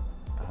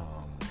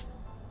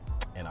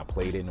 And I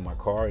played it in my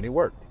car, and it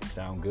worked. It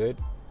sounded good.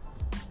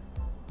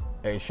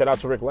 And shout out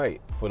to Rick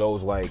Light for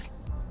those, like,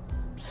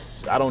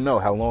 I don't know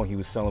how long he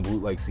was selling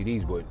bootleg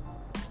CDs, but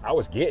I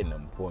was getting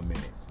them for a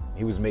minute.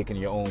 He was making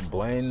your own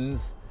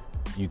blends.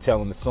 You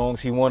tell him the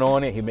songs he want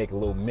on it. He'd make a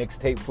little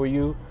mixtape for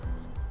you.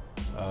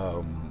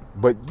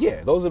 But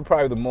yeah, those are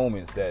probably the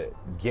moments that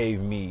gave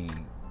me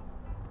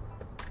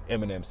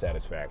Eminem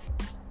satisfaction.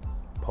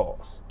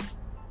 Pause.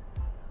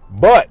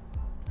 But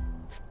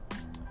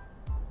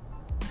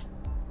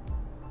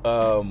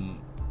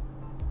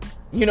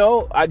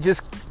I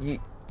just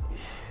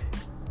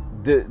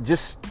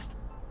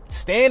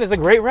Stan is a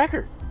great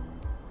record.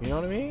 You know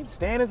what I mean?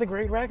 Stan is a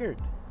great record.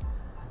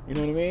 You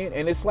know what I mean?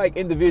 And it's like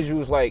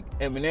individuals like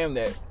Eminem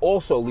that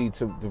also lead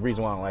to the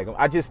reason why I don't like him.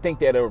 I just think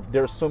that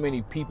there are so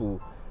many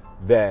people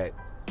that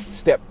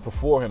stepped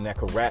before him that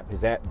could rap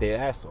their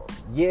ass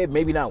off. Yeah,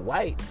 maybe not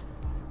white,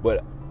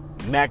 but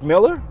Mac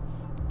Miller.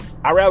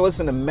 I'd rather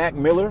listen to Mac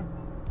Miller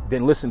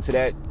than listen to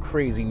that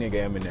crazy nigga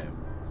Eminem.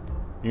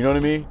 You know what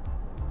I mean?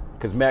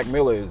 Because Mac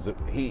Miller is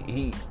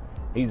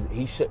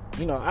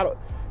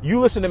you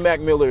listen to Mac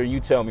Miller and you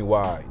tell me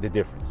why the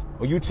difference,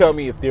 or you tell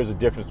me if there's a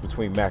difference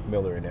between Mac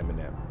Miller and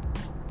Eminem.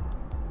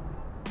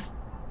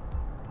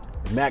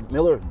 Mac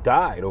Miller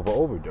died over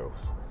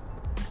overdose.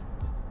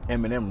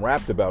 Eminem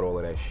rapped about all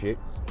of that shit.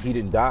 He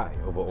didn't die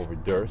over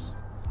overdose.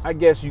 I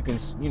guess you can,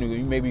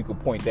 maybe you could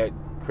point that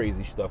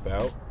crazy stuff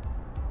out.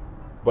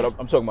 But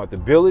I'm talking about the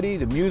ability,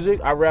 the music.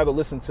 I'd rather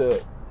listen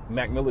to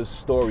Mac Miller's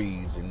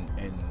stories and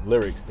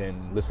lyrics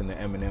than listen to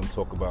Eminem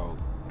talk about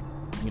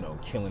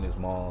killing his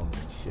mom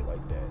and shit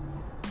like that.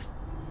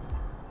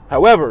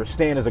 However,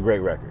 Stan is a great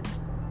record.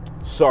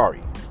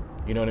 Sorry.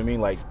 You know what I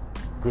mean? Like,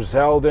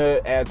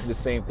 Griselda adds to the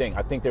same thing.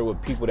 I think there were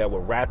people that were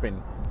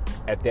rapping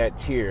at that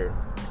tier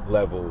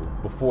level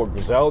before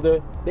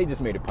Griselda. They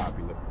just made it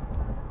popular.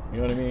 You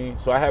know what I mean?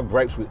 So I have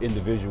gripes with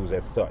individuals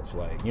as such.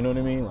 Like, you know what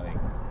I mean? Like,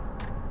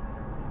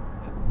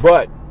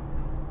 but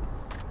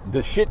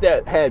the shit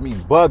that had me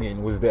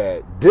bugging was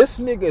that this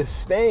nigga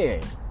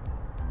Stan,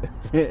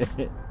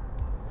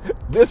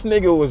 this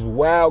nigga was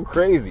wild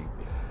crazy.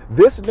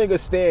 This nigga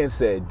Stan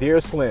said, "Dear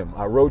Slim,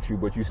 I wrote you,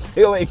 but you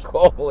still ain't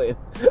calling.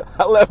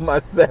 I left my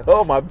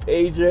cell, my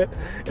pager,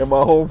 and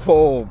my home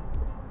phone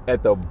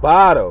at the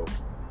bottom."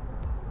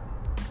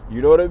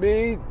 You know what I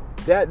mean?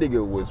 That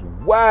nigga was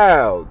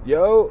wild,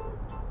 yo.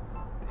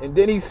 And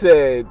then he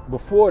said,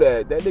 before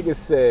that nigga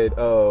said,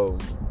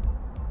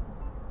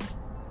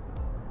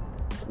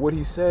 what'd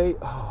he say?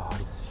 Oh,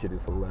 this shit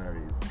is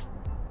hilarious.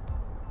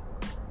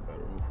 I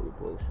don't know for the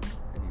potions.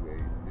 Anyway,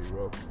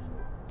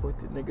 what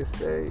did nigga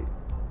say?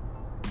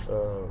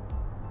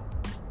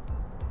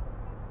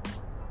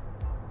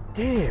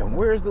 Damn,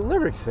 where's the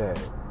lyrics at?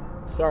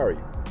 Sorry.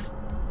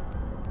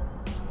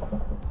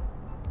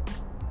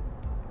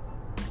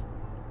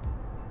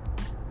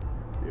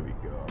 Here we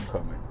go, I'm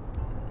coming.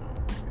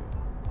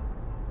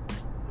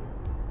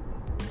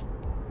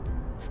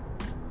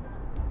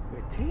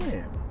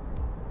 Damn.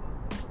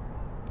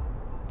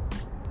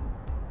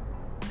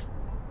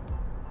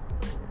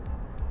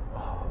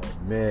 Oh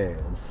man,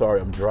 I'm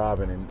sorry, I'm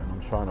driving and I'm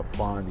trying to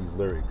find these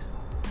lyrics.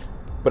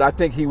 But I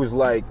think he was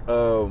like,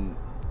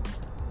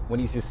 when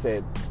he just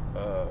said,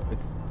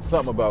 it's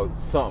something about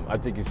something. I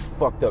think it's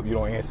fucked up you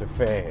don't answer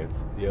fans.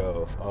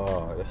 Yo,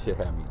 that shit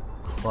had me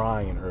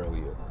crying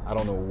earlier. I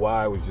don't know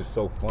why, it was just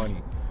so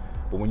funny.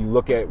 But when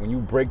you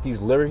break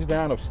these lyrics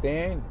down of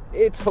Stan,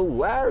 it's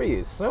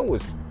hilarious. Son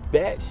was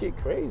batshit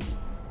crazy.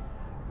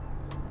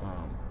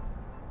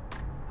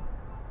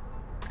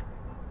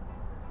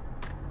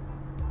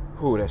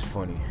 Ooh, that's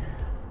funny.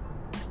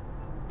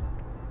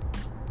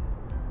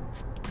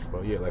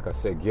 Well, yeah, like I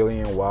said,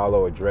 Gillian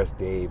Wallow addressed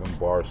Dave and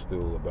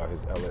Barstool about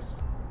his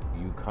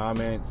LSU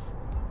comments.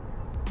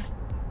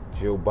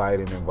 Jill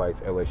Biden invites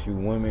LSU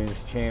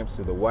women's champs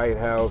to the White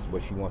House,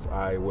 but she wants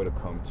Iowa to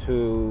come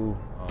too.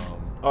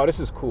 Oh, this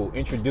is cool.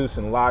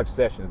 Introducing live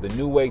sessions, the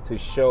new way to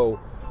show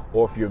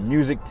off your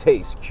music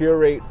taste.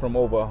 Curate from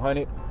over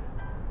 100+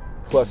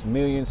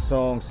 million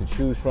songs to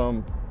choose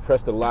from.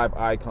 Press the live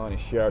icon and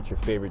share out your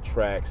favorite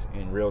tracks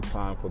in real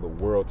time for the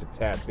world to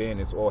tap in.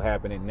 It's all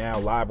happening now,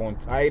 live on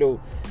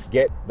Tidal.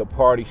 Get the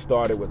party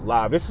started with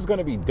live. This is going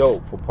to be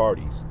dope for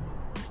parties,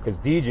 because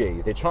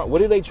DJs, what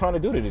are they trying to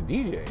do to the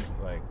DJ?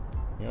 Like,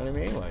 you know what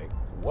I mean? Like,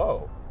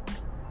 whoa.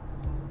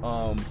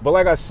 But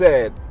like I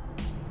said,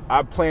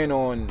 I plan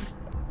on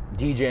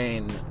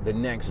DJing the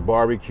next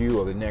barbecue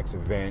or the next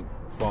event,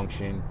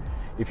 function.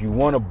 If you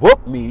want to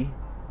book me,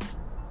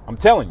 I'm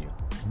telling you,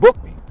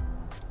 book me.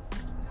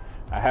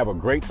 I have a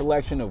great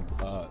selection of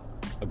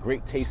a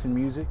great taste in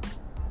music,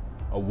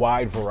 a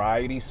wide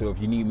variety. So if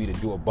you need me to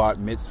do a bat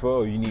mitzvah,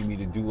 or you need me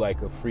to do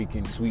like a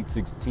freaking Sweet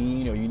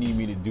 16, or you need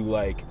me to do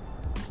like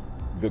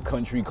the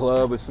country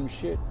club or some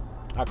shit,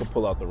 I could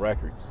pull out the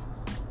records.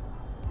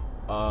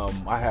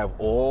 I have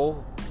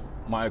all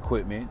my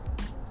equipment.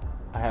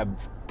 I have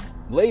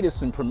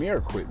latest and premier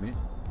equipment.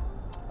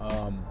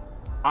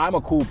 I'm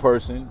a cool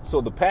person, so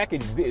the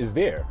package is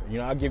there. You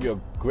know, I'll give you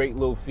a great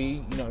little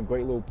fee, a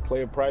great little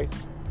player price,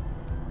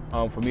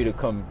 for me to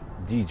come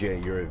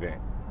DJ your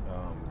event,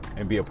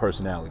 and be a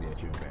personality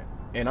at your event.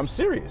 And I'm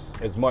serious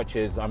as much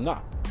as I'm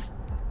not.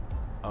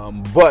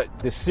 But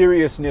the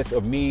seriousness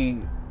of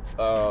me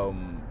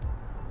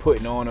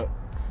putting on a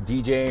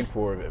DJing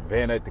for an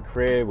event at the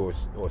crib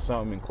or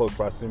something in close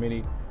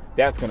proximity,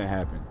 that's gonna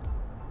happen.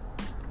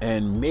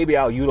 And maybe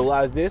I'll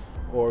utilize this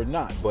or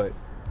not, but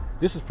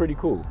this is pretty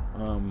cool.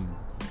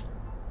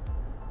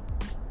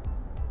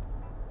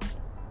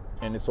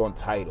 And it's on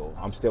Tidal.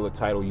 I'm still a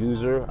Tidal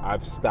user.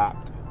 I've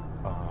stopped.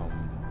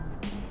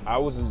 I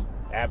was an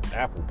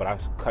Apple, but I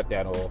cut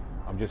that off.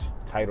 I'm just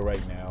Tidal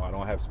right now. I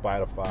don't have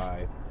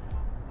Spotify.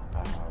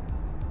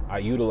 I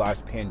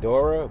utilize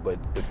Pandora, but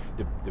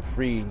the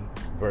free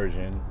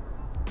version,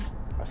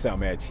 I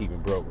sound mad cheap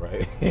and broke,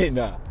 right?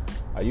 Nah,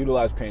 I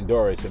utilize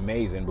Pandora. It's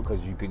amazing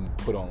because you can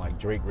put on like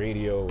Drake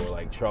radio or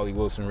like Charlie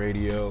Wilson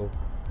radio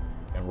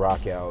and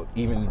rock out.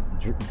 Even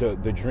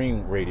the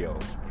Dream radio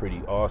is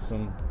pretty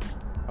awesome.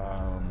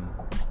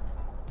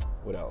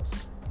 What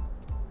else?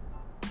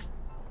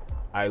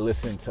 I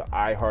listen to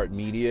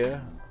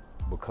iHeartMedia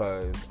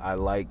because I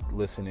like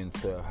listening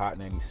to Hot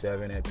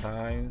 97 at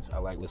times. I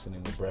like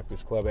listening to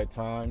Breakfast Club at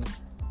times.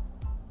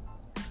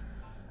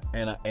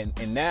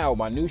 And now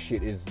my new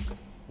shit is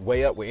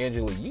Way Up with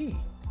Angela Yee.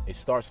 It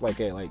starts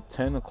like at like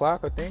 10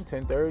 o'clock, I think,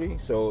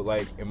 10:30. So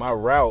like in my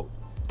route,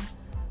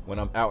 when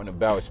I'm out and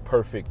about, it's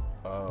perfect,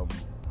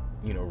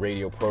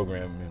 radio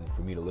programming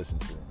for me to listen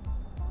to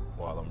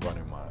while I'm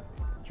running my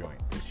joint.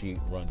 Because she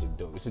runs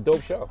it's a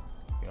dope show.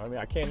 You know what I mean?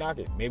 I can't knock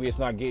it. Maybe it's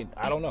not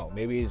I don't know.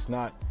 Maybe it's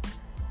not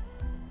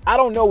I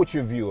don't know what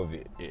your view of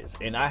it is.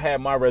 And I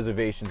had my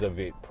reservations of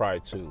it prior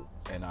to,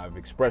 and I've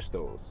expressed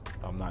those.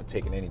 I'm not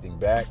taking anything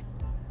back.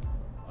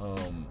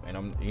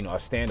 And I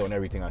stand on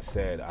everything I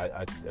said.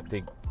 I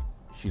think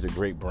she's a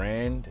great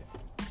brand.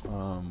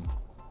 I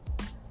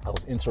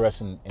was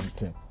interested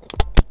into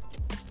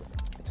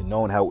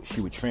knowing how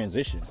she would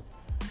transition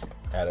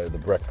out of the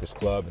Breakfast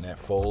Club and that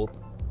fold.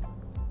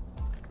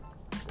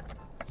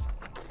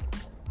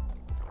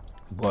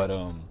 But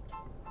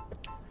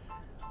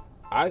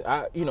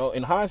I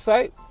in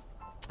hindsight,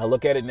 I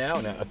look at it now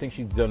and I think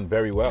she's done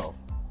very well.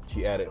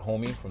 She added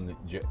Homie from the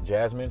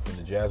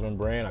Jasmine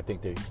brand. I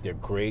think they're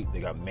great. They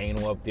got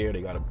Mano up there.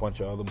 They got a bunch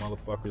of other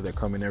motherfuckers that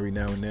come in every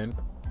now and then,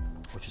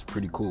 which is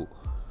pretty cool.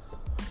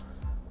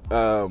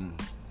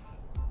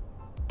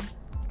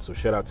 So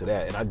shout out to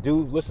that. And I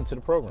do listen to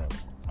the program.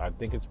 I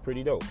think it's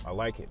pretty dope. I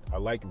like it. I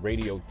like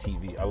radio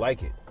TV. I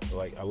like it.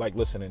 I like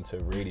listening to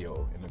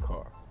radio in the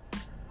car.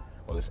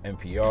 Whether it's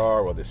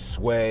NPR, whether it's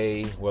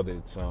Sway, whether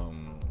it's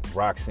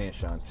Roxanne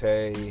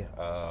Shante,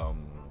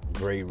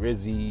 Gray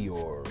Rizzy,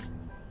 or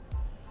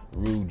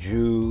Rue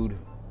Jude.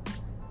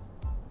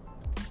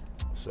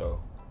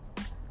 So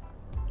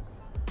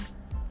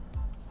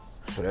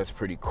that's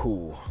pretty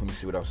cool. Let me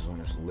see what else is on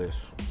this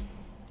list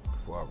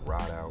before I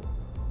ride out.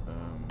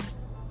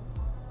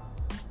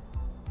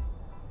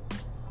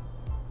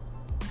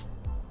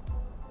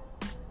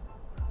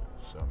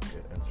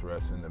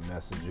 Interesting, the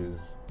messages,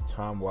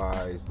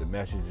 time-wise, the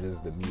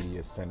messages the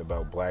media send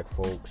about black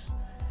folks,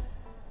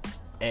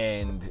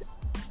 and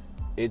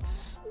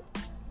he's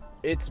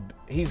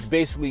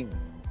basically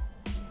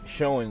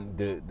showing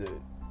the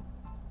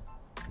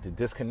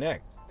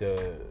disconnect,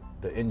 the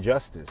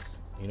injustice.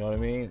 You know what I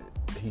mean?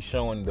 He's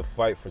showing the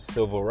fight for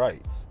civil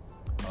rights,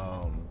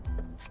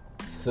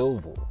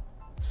 civil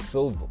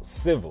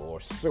or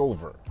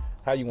silver.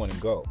 How you want to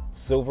go?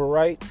 Civil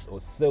rights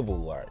or civil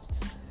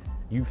rights?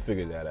 You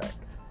figure that out.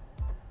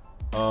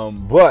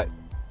 But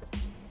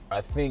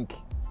I think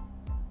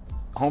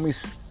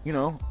homie's,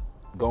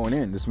 going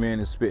in. This man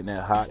is spitting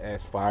that hot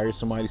ass fire.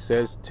 Somebody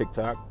says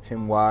TikTok,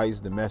 Tim Wise,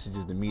 the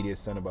messages the media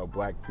sent about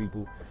black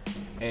people,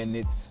 and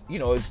it's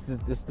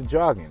it's the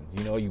jogging.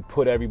 You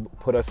put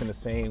us in the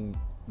same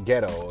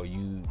ghetto, or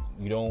you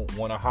don't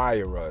want to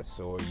hire us,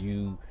 or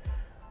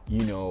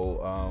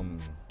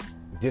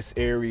this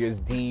area is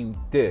deemed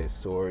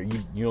this, or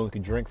you only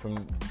can drink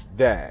from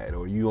that,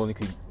 or you only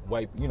could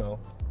wipe,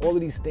 all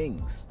of these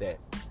things that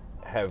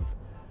have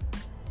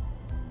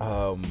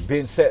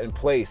been set in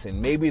place,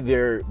 and maybe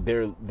the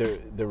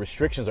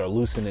restrictions are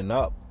loosening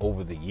up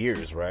over the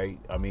years, right?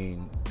 I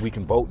mean, we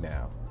can vote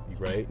now,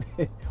 right?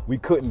 We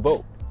couldn't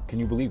vote. Can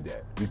you believe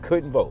that? We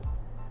couldn't vote.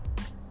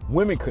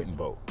 Women couldn't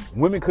vote.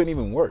 Women couldn't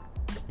even work.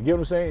 You get what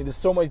I'm saying? There's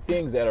so many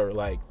things that are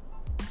like,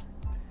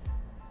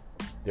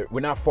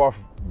 we're not far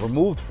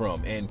removed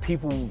from, and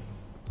people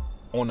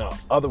on the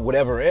other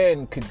whatever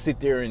end could sit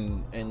there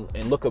and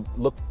look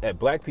at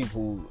black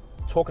people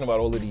talking about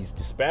all of these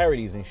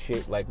disparities and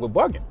shit like we're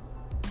bugging.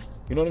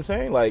 You know what I'm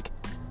saying? Like,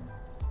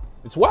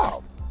 it's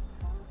wild.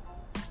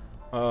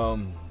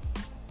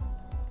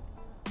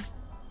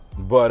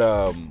 But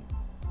I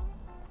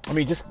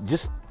mean, just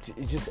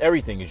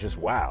everything is just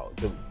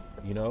wild.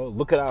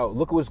 Look at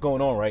what's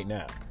going on right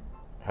now.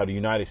 How the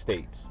United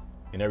States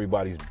and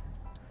everybody's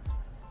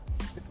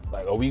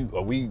like, are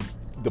we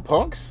the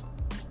punks?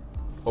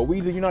 Are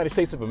we the United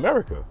States of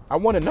America? I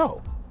want to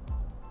know.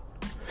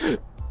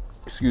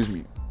 Excuse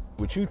me.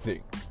 What you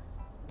think?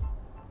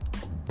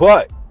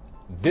 But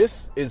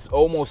this is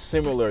almost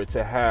similar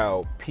to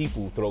how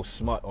people throw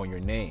smut on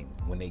your name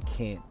when they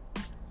can't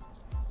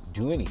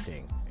do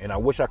anything. And I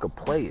wish I could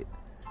play it.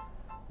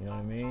 You know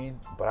what I mean?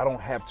 But I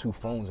don't have two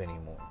phones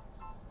anymore.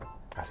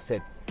 I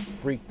said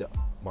freaked up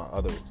my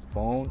other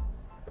phone.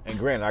 And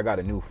granted, I got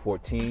a new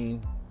 14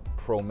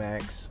 Pro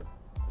Max.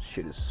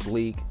 Shit is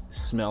sleek.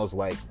 Smells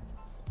like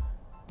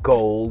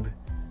gold.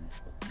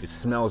 It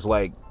smells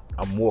like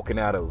I'm walking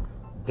out of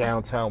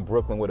downtown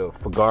Brooklyn with a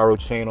Figaro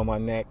chain on my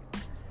neck.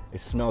 It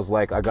smells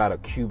like I got a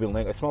Cuban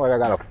link. It smells like I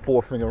got a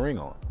 4-finger ring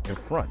on in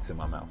front in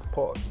my mouth.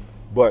 Pause.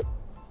 But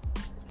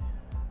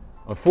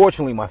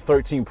unfortunately, my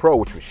 13 Pro,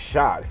 which was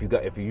shot, if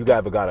you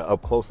ever got an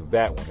up close of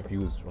that one, if you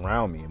was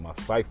around me in my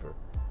Cypher,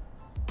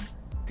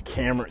 the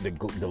camera,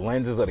 the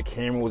lenses of the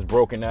camera was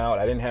broken out.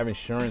 I didn't have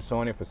insurance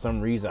on it for some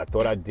reason. I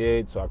thought I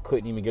did, so I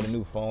couldn't even get a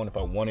new phone if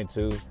I wanted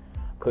to.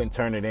 Couldn't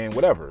turn it in,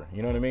 whatever.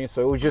 You know what I mean?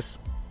 So it was just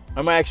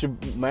my extra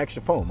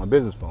phone, my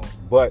business phone.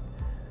 But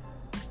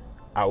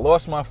I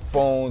lost my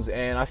phones,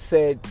 and I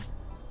said,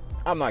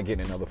 I'm not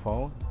getting another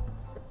phone.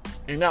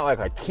 And not like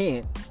I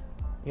can't.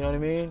 You know what I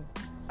mean?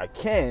 I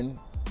can,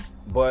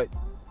 but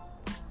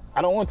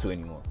I don't want to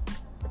anymore.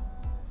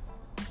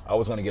 I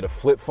was going to get a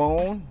flip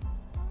phone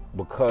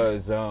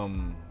because I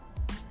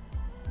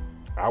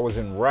was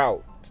en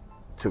route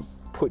to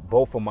put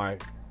both of my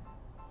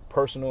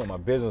personal and my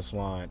business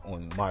line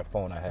on my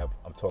phone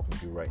I'm talking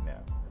to you right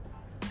now.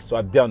 So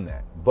I've done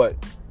that. But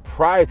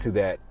prior to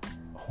that,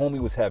 homie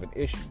was having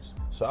issues.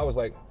 So I was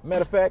like,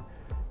 matter of fact,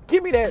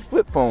 give me that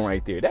flip phone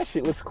right there. That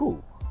shit looks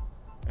cool.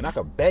 And I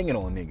could bang it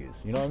on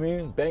niggas, you know what I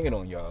mean? Bang it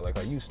on y'all, like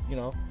I used, you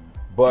know.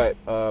 But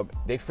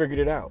they figured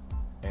it out.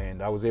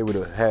 And I was able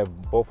to have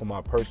both of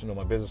my personal,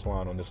 my business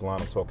line on this line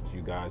I'm talking to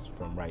you guys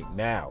from right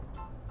now.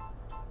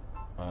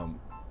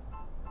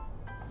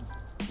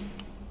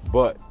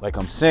 But like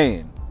I'm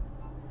saying,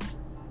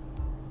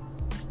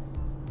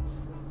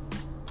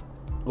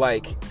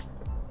 like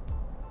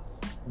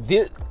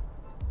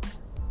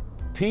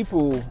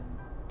people,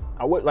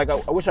 I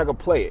wish I could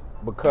play it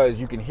because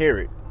you can hear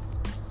it.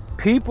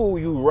 People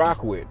you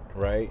rock with,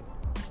 right?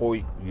 Or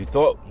you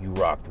thought you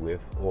rocked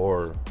with,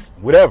 or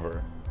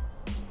whatever,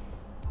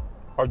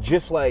 are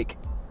just like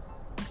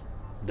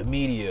the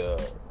media.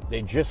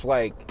 They're just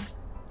like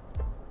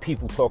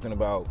people talking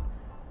about,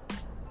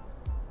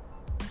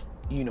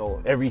 you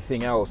know,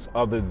 everything else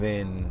other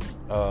than,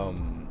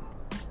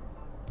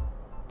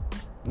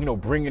 you know,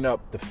 bringing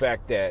up the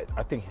fact that,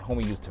 I think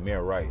homie used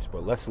Tamir Rice,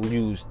 but let's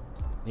use,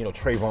 you know,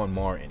 Trayvon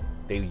Martin.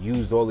 They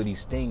used all of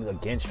these things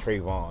against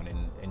Trayvon,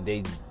 and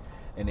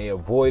they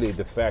avoided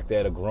the fact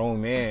that a grown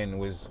man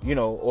was, you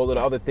know, all of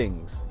the other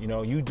things. You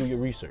know, you do your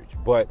research,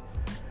 but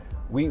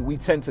we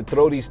tend to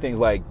throw these things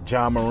like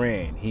John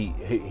Moran.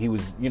 He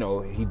was, you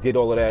know, he did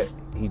all of that.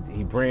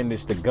 He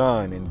brandished the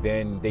gun, and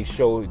then they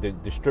showed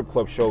the strip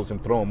club shows him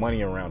throwing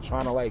money around,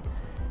 trying to like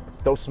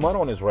throw smut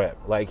on his rap.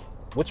 Like,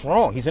 what's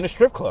wrong? He's in a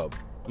strip club.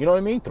 You know what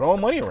I mean?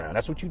 Throwing money around.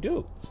 That's what you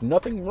do. There's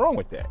nothing wrong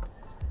with that.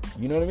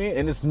 You know what I mean?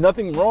 And there's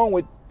nothing wrong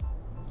with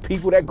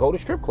people that go to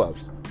strip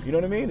clubs. You know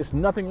what I mean? There's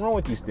nothing wrong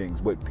with these things,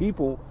 but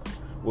people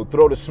will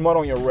throw the smut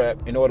on your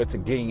rep in order to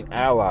gain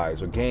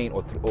allies or gain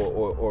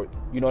or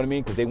you know what I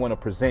mean? Because they want to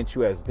present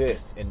you as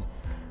this.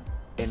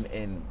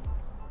 And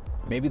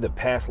maybe the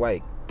past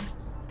like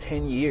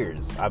 10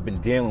 years, I've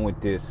been dealing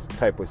with this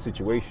type of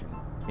situation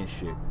and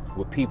shit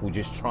with people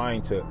just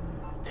trying to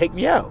take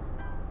me out.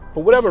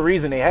 For whatever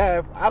reason they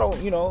have, I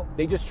don't, you know,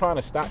 they just trying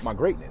to stop my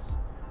greatness.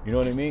 You know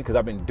what I mean? Because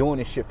I've been doing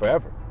this shit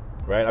forever,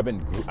 right?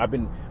 I've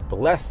been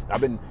blessed.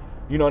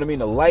 You know what I mean?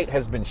 The light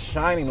has been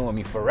shining on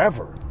me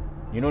forever.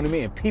 You know what I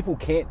mean? And people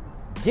can't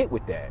get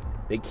with that.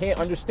 They can't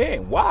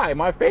understand. Why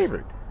am I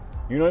favored?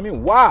 You know what I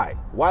mean? Why?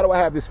 Why do I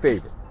have this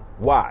favor?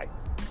 Why?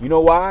 You know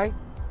why?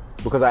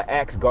 Because I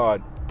asked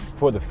God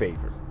for the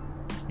favor.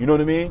 You know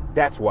what I mean?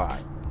 That's why.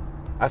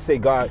 I say,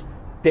 God,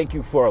 thank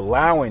you for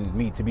allowing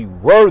me to be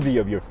worthy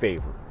of your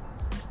favor.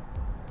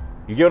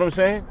 You get what I'm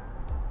saying?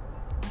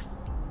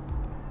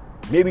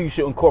 Maybe you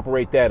should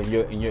incorporate that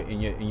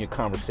in your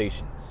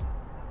conversations.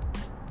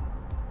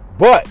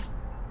 But,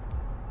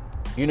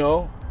 you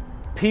know,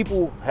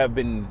 people have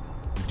been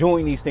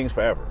doing these things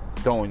forever.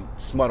 Throwing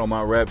smut on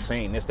my rep,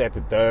 saying this, that,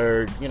 the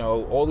third. You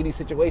know, all of these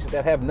situations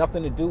that have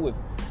nothing to do with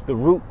the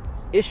root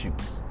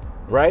issues,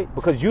 right?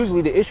 Because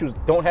usually the issues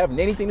don't have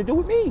anything to do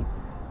with me,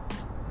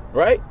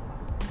 right?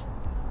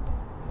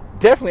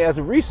 Definitely as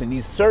of recent,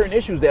 these certain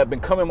issues that have been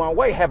coming my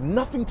way have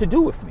nothing to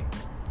do with me,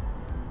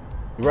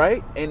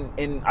 right?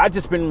 And I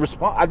just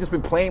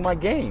been playing my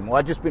game, or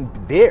I just been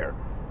there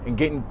and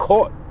getting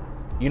caught.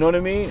 You know what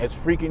I mean? As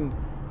freaking,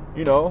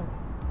 you know,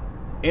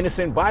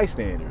 innocent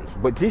bystanders.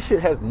 But this shit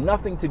has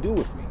nothing to do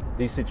with me.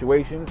 These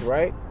situations,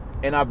 right?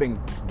 And I've been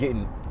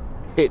getting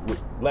hit with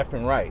left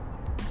and right,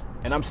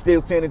 and I'm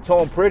still standing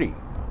tall and pretty.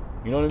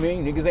 You know what I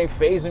mean? Niggas ain't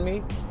phasing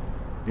me.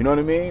 You know what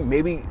I mean?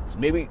 Maybe,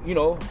 you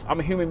know,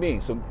 I'm a human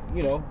being. So,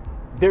 you know,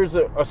 there's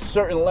a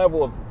certain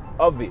level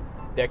of it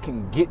that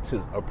can get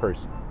to a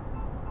person.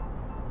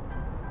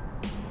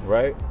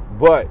 Right?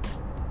 But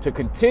to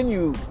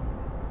continue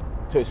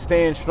to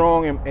stand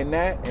strong in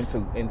that and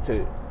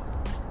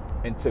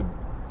to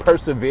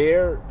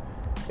persevere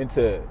and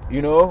to,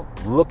 you know,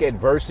 look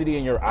adversity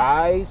in your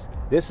eyes.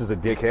 This is a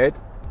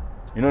dickhead.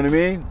 You know what I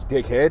mean?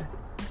 Dickhead.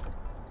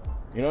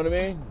 You know what I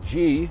mean?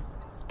 G.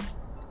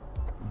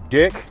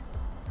 Dick.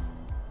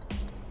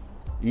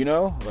 You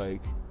know,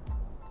 like,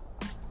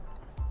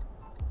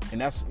 and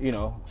that's, you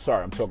know,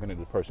 sorry, I'm talking to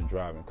the person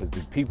driving, because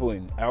the people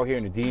out here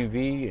in the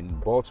DMV in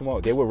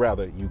Baltimore, they would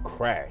rather you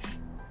crash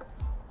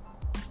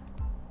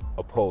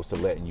opposed to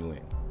letting you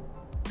in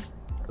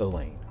the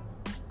lane.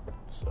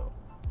 So,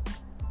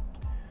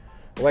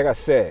 like I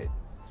said,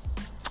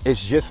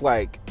 it's just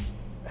like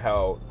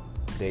how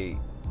the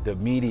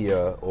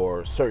media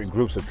or certain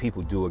groups of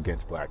people do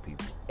against black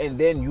people. And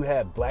then you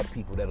have black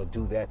people that'll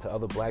do that to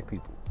other black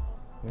people.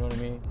 You know what I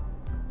mean?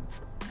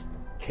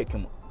 Kick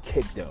them,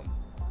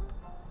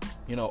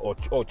 you know,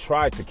 or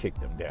try to kick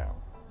them down.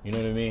 You know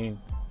what I mean?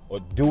 Or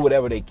do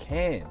whatever they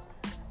can,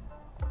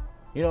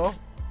 you know,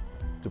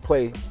 to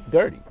play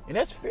dirty. And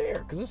that's fair,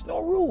 because there's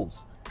no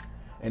rules.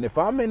 And if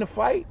I'm in a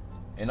fight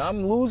and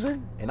I'm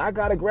losing and I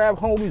gotta grab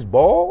homie's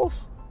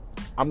balls,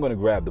 I'm gonna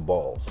grab the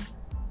balls.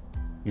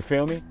 You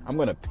feel me? I'm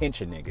gonna pinch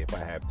a nigga if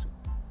I have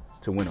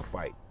to win a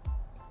fight.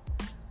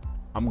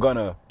 I'm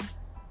gonna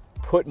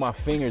put my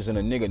fingers in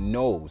a nigga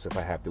nose if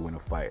I have to win a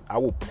fight. I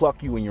will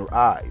pluck you in your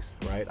eyes,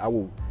 right? I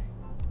will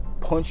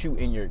punch you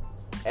in your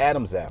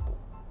Adam's apple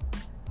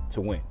to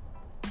win,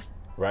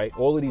 right?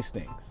 All of these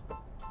things.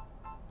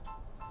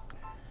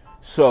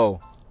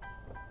 So,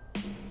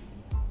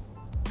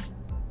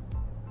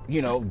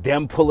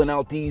 them pulling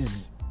out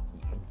these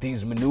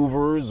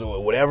maneuvers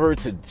or whatever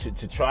to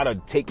try to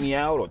take me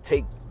out, or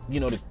take,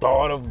 the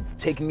thought of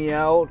taking me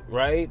out,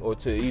 right? Or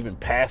to even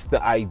pass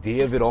the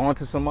idea of it on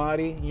to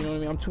somebody. You know what I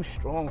mean? I'm too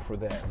strong for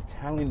that. I'm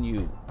telling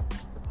you.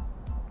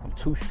 I'm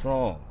too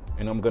strong.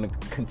 And I'm going to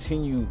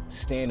continue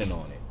standing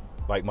on it.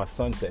 Like my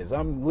son says,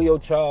 I'm Leo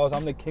Charles.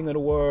 I'm the king of the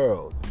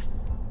world.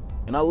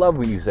 And I love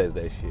when he says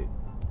that shit. You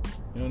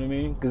know what I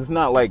mean? Because it's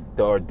not like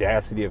the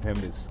audacity of him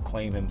to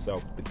claim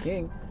himself the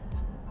king.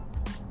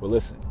 But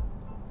listen,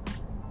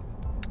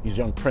 he's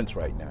young prince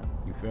right now.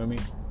 You feel me?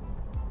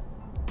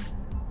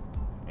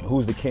 And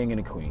who's the king and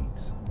the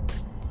queens?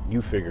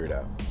 You figure it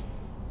out.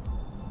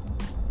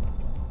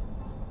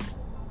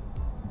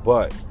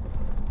 But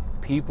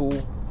people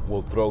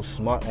will throw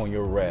smut on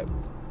your rep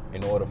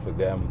in order for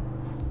them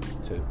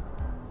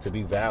to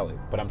be valid.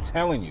 But I'm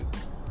telling you,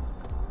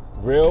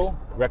 real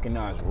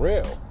recognize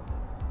real.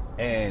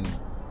 And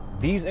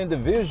these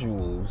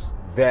individuals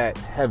that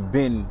have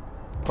been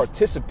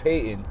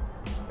participating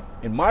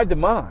in my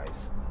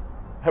demise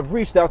have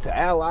reached out to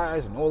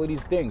allies and all of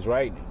these things,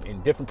 right?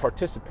 And different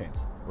participants,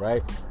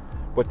 right?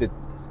 But the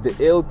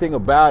ill thing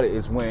about it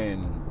is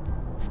when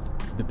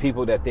the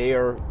people that they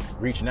are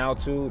reaching out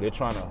to, they're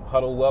trying to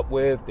huddle up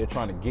with, they're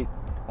trying to get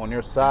on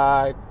their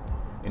side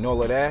and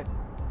all of that.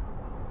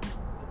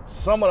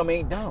 Some of them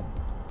ain't dumb.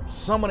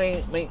 Some of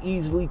them ain't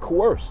easily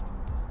coerced.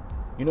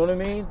 You know what I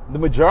mean? The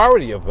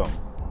majority of them,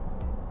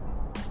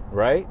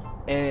 right?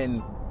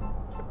 And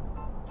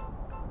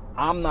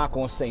I'm not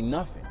going to say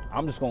nothing.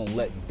 I'm just going to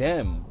let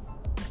them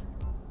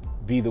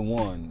be the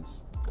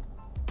ones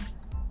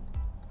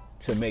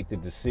to make the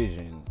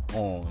decision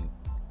on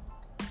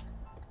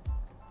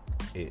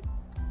it.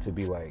 To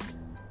be like,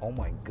 oh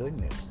my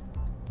goodness,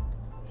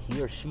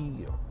 he or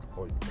she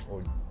or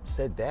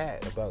said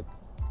that about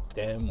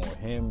them or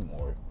him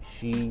or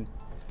she.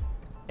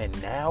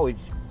 And now it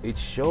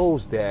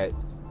shows that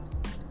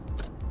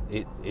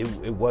it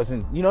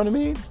wasn't, you know what I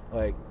mean?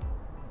 Like,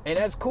 and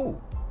that's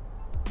cool.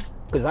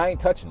 Because I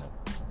ain't touching them.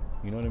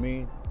 You know what I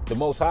mean? The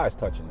Most High is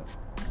touching them.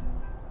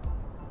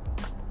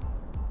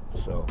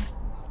 So,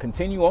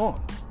 continue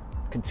on.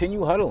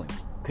 Continue huddling.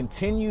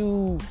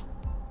 Continue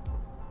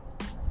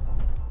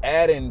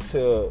adding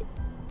to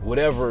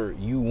whatever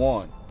you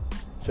want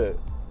to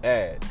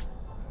add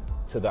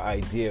to the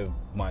idea of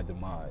my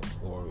demise,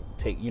 or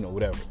take,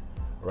 whatever,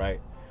 right?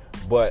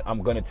 But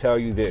I'm going to tell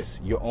you this.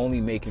 You're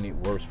only making it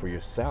worse for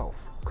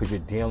yourself, because you're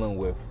dealing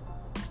with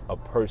a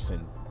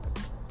person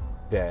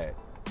that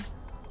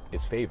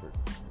is favored.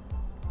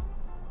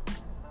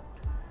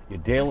 You're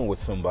dealing with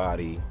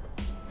somebody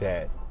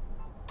that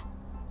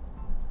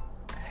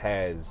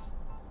has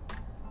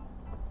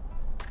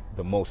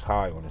the Most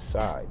High on his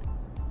side.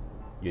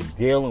 You're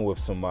dealing with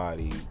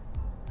somebody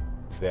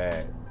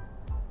that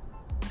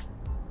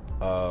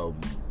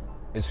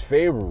is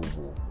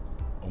favorable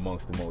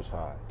amongst the Most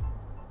High.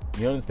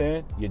 You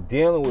understand? You're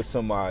dealing with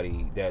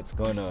somebody that's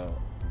gonna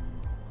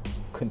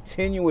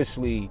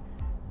continuously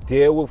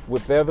deal with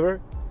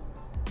whatever,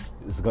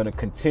 is gonna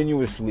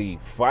continuously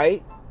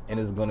fight, and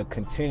is gonna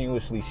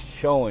continuously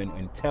showing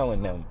and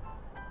telling them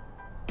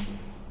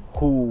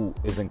who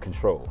is in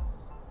control.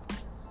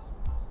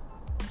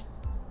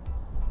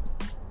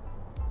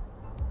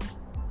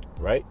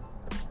 Right?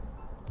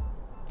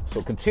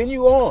 So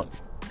continue on,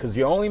 because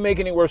you're only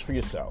making it worse for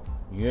yourself.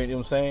 You know what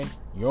I'm saying?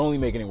 You're only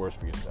making it worse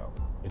for yourself.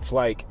 It's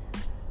like,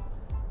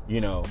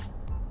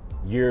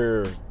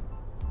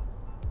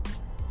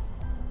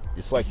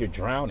 it's like you're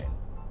drowning,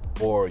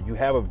 or you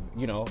have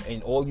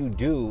and all you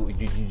do,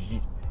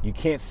 you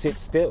can't sit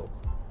still.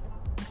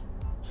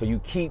 So you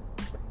keep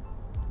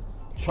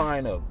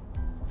trying to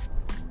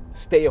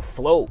stay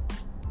afloat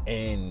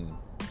and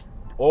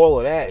all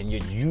of that, and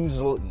you're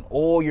using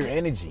all your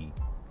energy,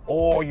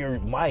 all your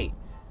might.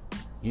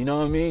 You know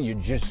what I mean? You're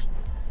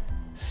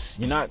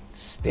not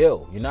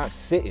still. You're not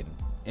sitting,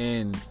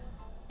 and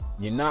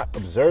you're not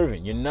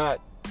observing. You're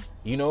not,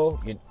 you're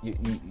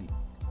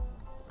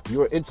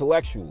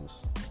intellectuals.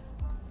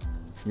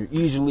 You're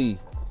easily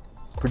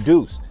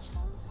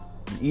produced.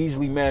 You're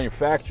easily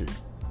manufactured.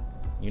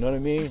 You know what I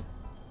mean?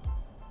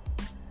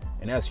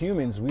 And as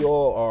humans, we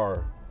all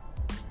are,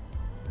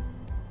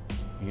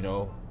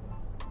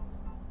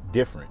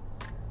 different.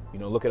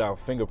 Look at our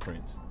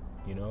fingerprints.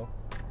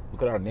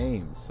 Look at our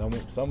names. Some,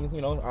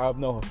 I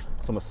know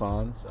some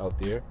Hassans out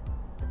there.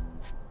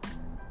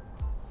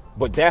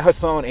 But that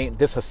Hassan ain't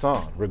this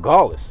Hassan,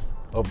 regardless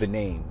of the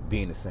name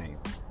being the same.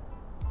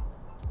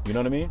 You know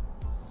what I mean?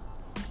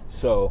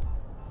 So,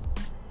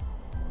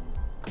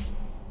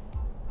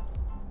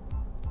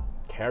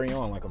 carry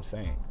on, like I'm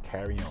saying.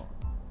 Carry on.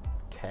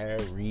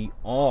 Carry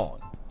on.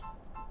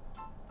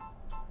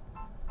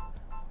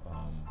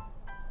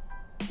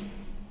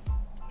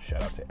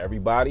 Shout out to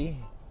everybody.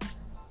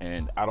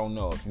 And I don't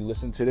know, if you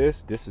listen to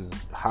this is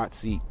Hot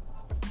Seat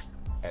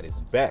at its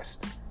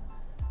best.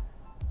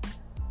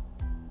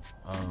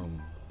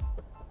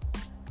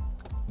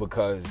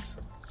 Because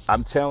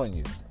I'm telling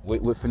you,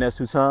 with Finesse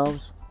Two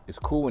Times, it's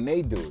cool when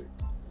they do it.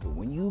 But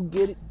when you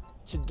get it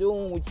to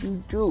doing what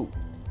you do,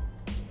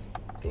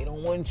 They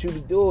don't want you to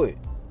do it.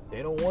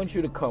 They don't want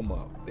you to come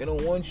up. They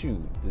don't want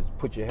you to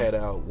put your head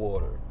out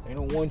water. They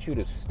don't want you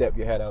to step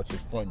your head out your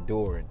front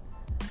door and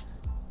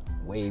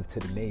wave to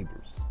the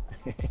neighbors.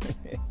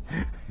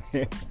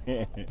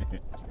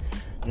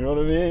 You know what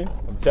I mean?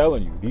 I'm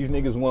telling you, these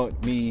niggas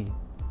want me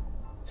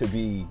to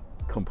be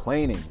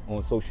complaining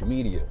on social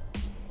media.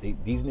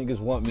 These niggas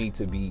want me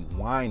to be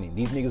whining.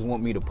 These niggas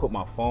want me to put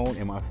my phone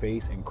in my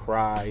face and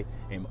cry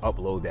and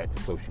upload that to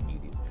social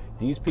media.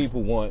 These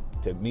people want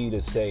me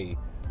to say,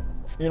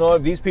 you know,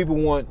 these people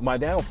want my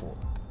downfall.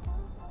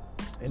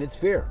 And it's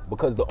fair,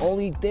 because the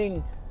only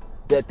thing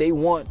that they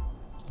want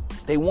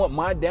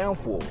my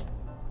downfall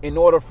in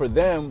order for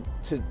them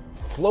to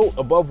float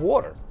above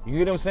water. You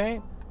get what I'm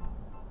saying?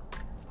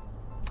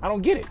 I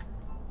don't get it.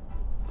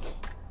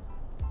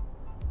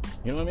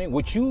 You know what I mean?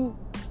 What you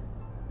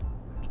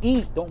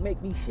eat don't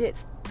make me shit.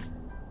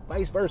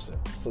 Vice versa.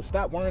 So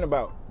stop worrying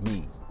about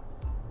me,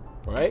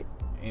 right?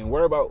 And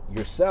worry about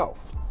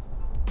yourself.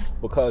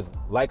 Because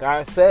like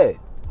I said,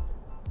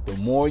 the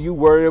more you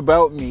worry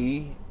about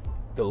me,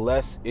 the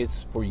less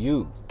it's for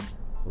you,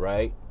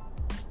 right?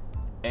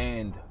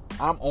 And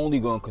I'm only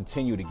going to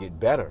continue to get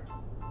better,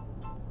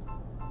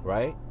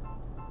 right?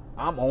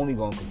 I'm only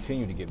going to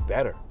continue to get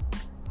better.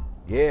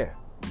 Yeah,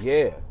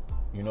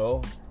 you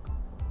know,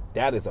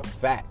 that is a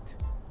fact.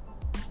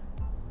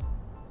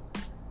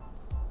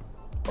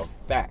 A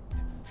fact.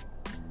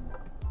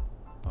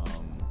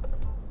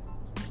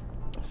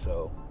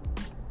 So,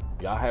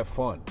 y'all have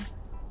fun.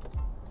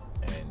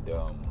 And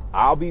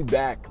I'll be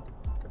back.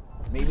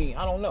 Maybe,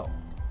 I don't know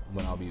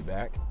when I'll be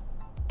back.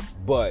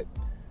 But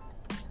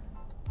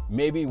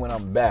maybe when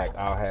I'm back,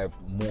 I'll have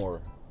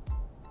more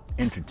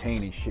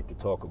entertaining shit to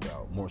talk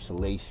about. More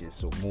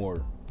salacious or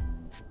more,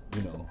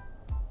 you know,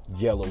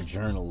 yellow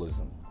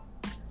journalism.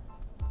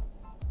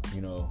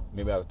 You know,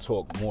 maybe I'll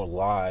talk more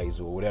lies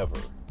or whatever.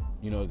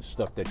 You know, the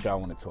stuff that y'all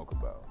want to talk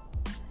about.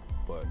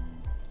 But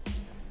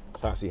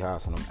Toxic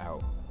House and I'm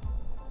out.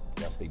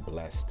 Y'all stay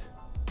blessed.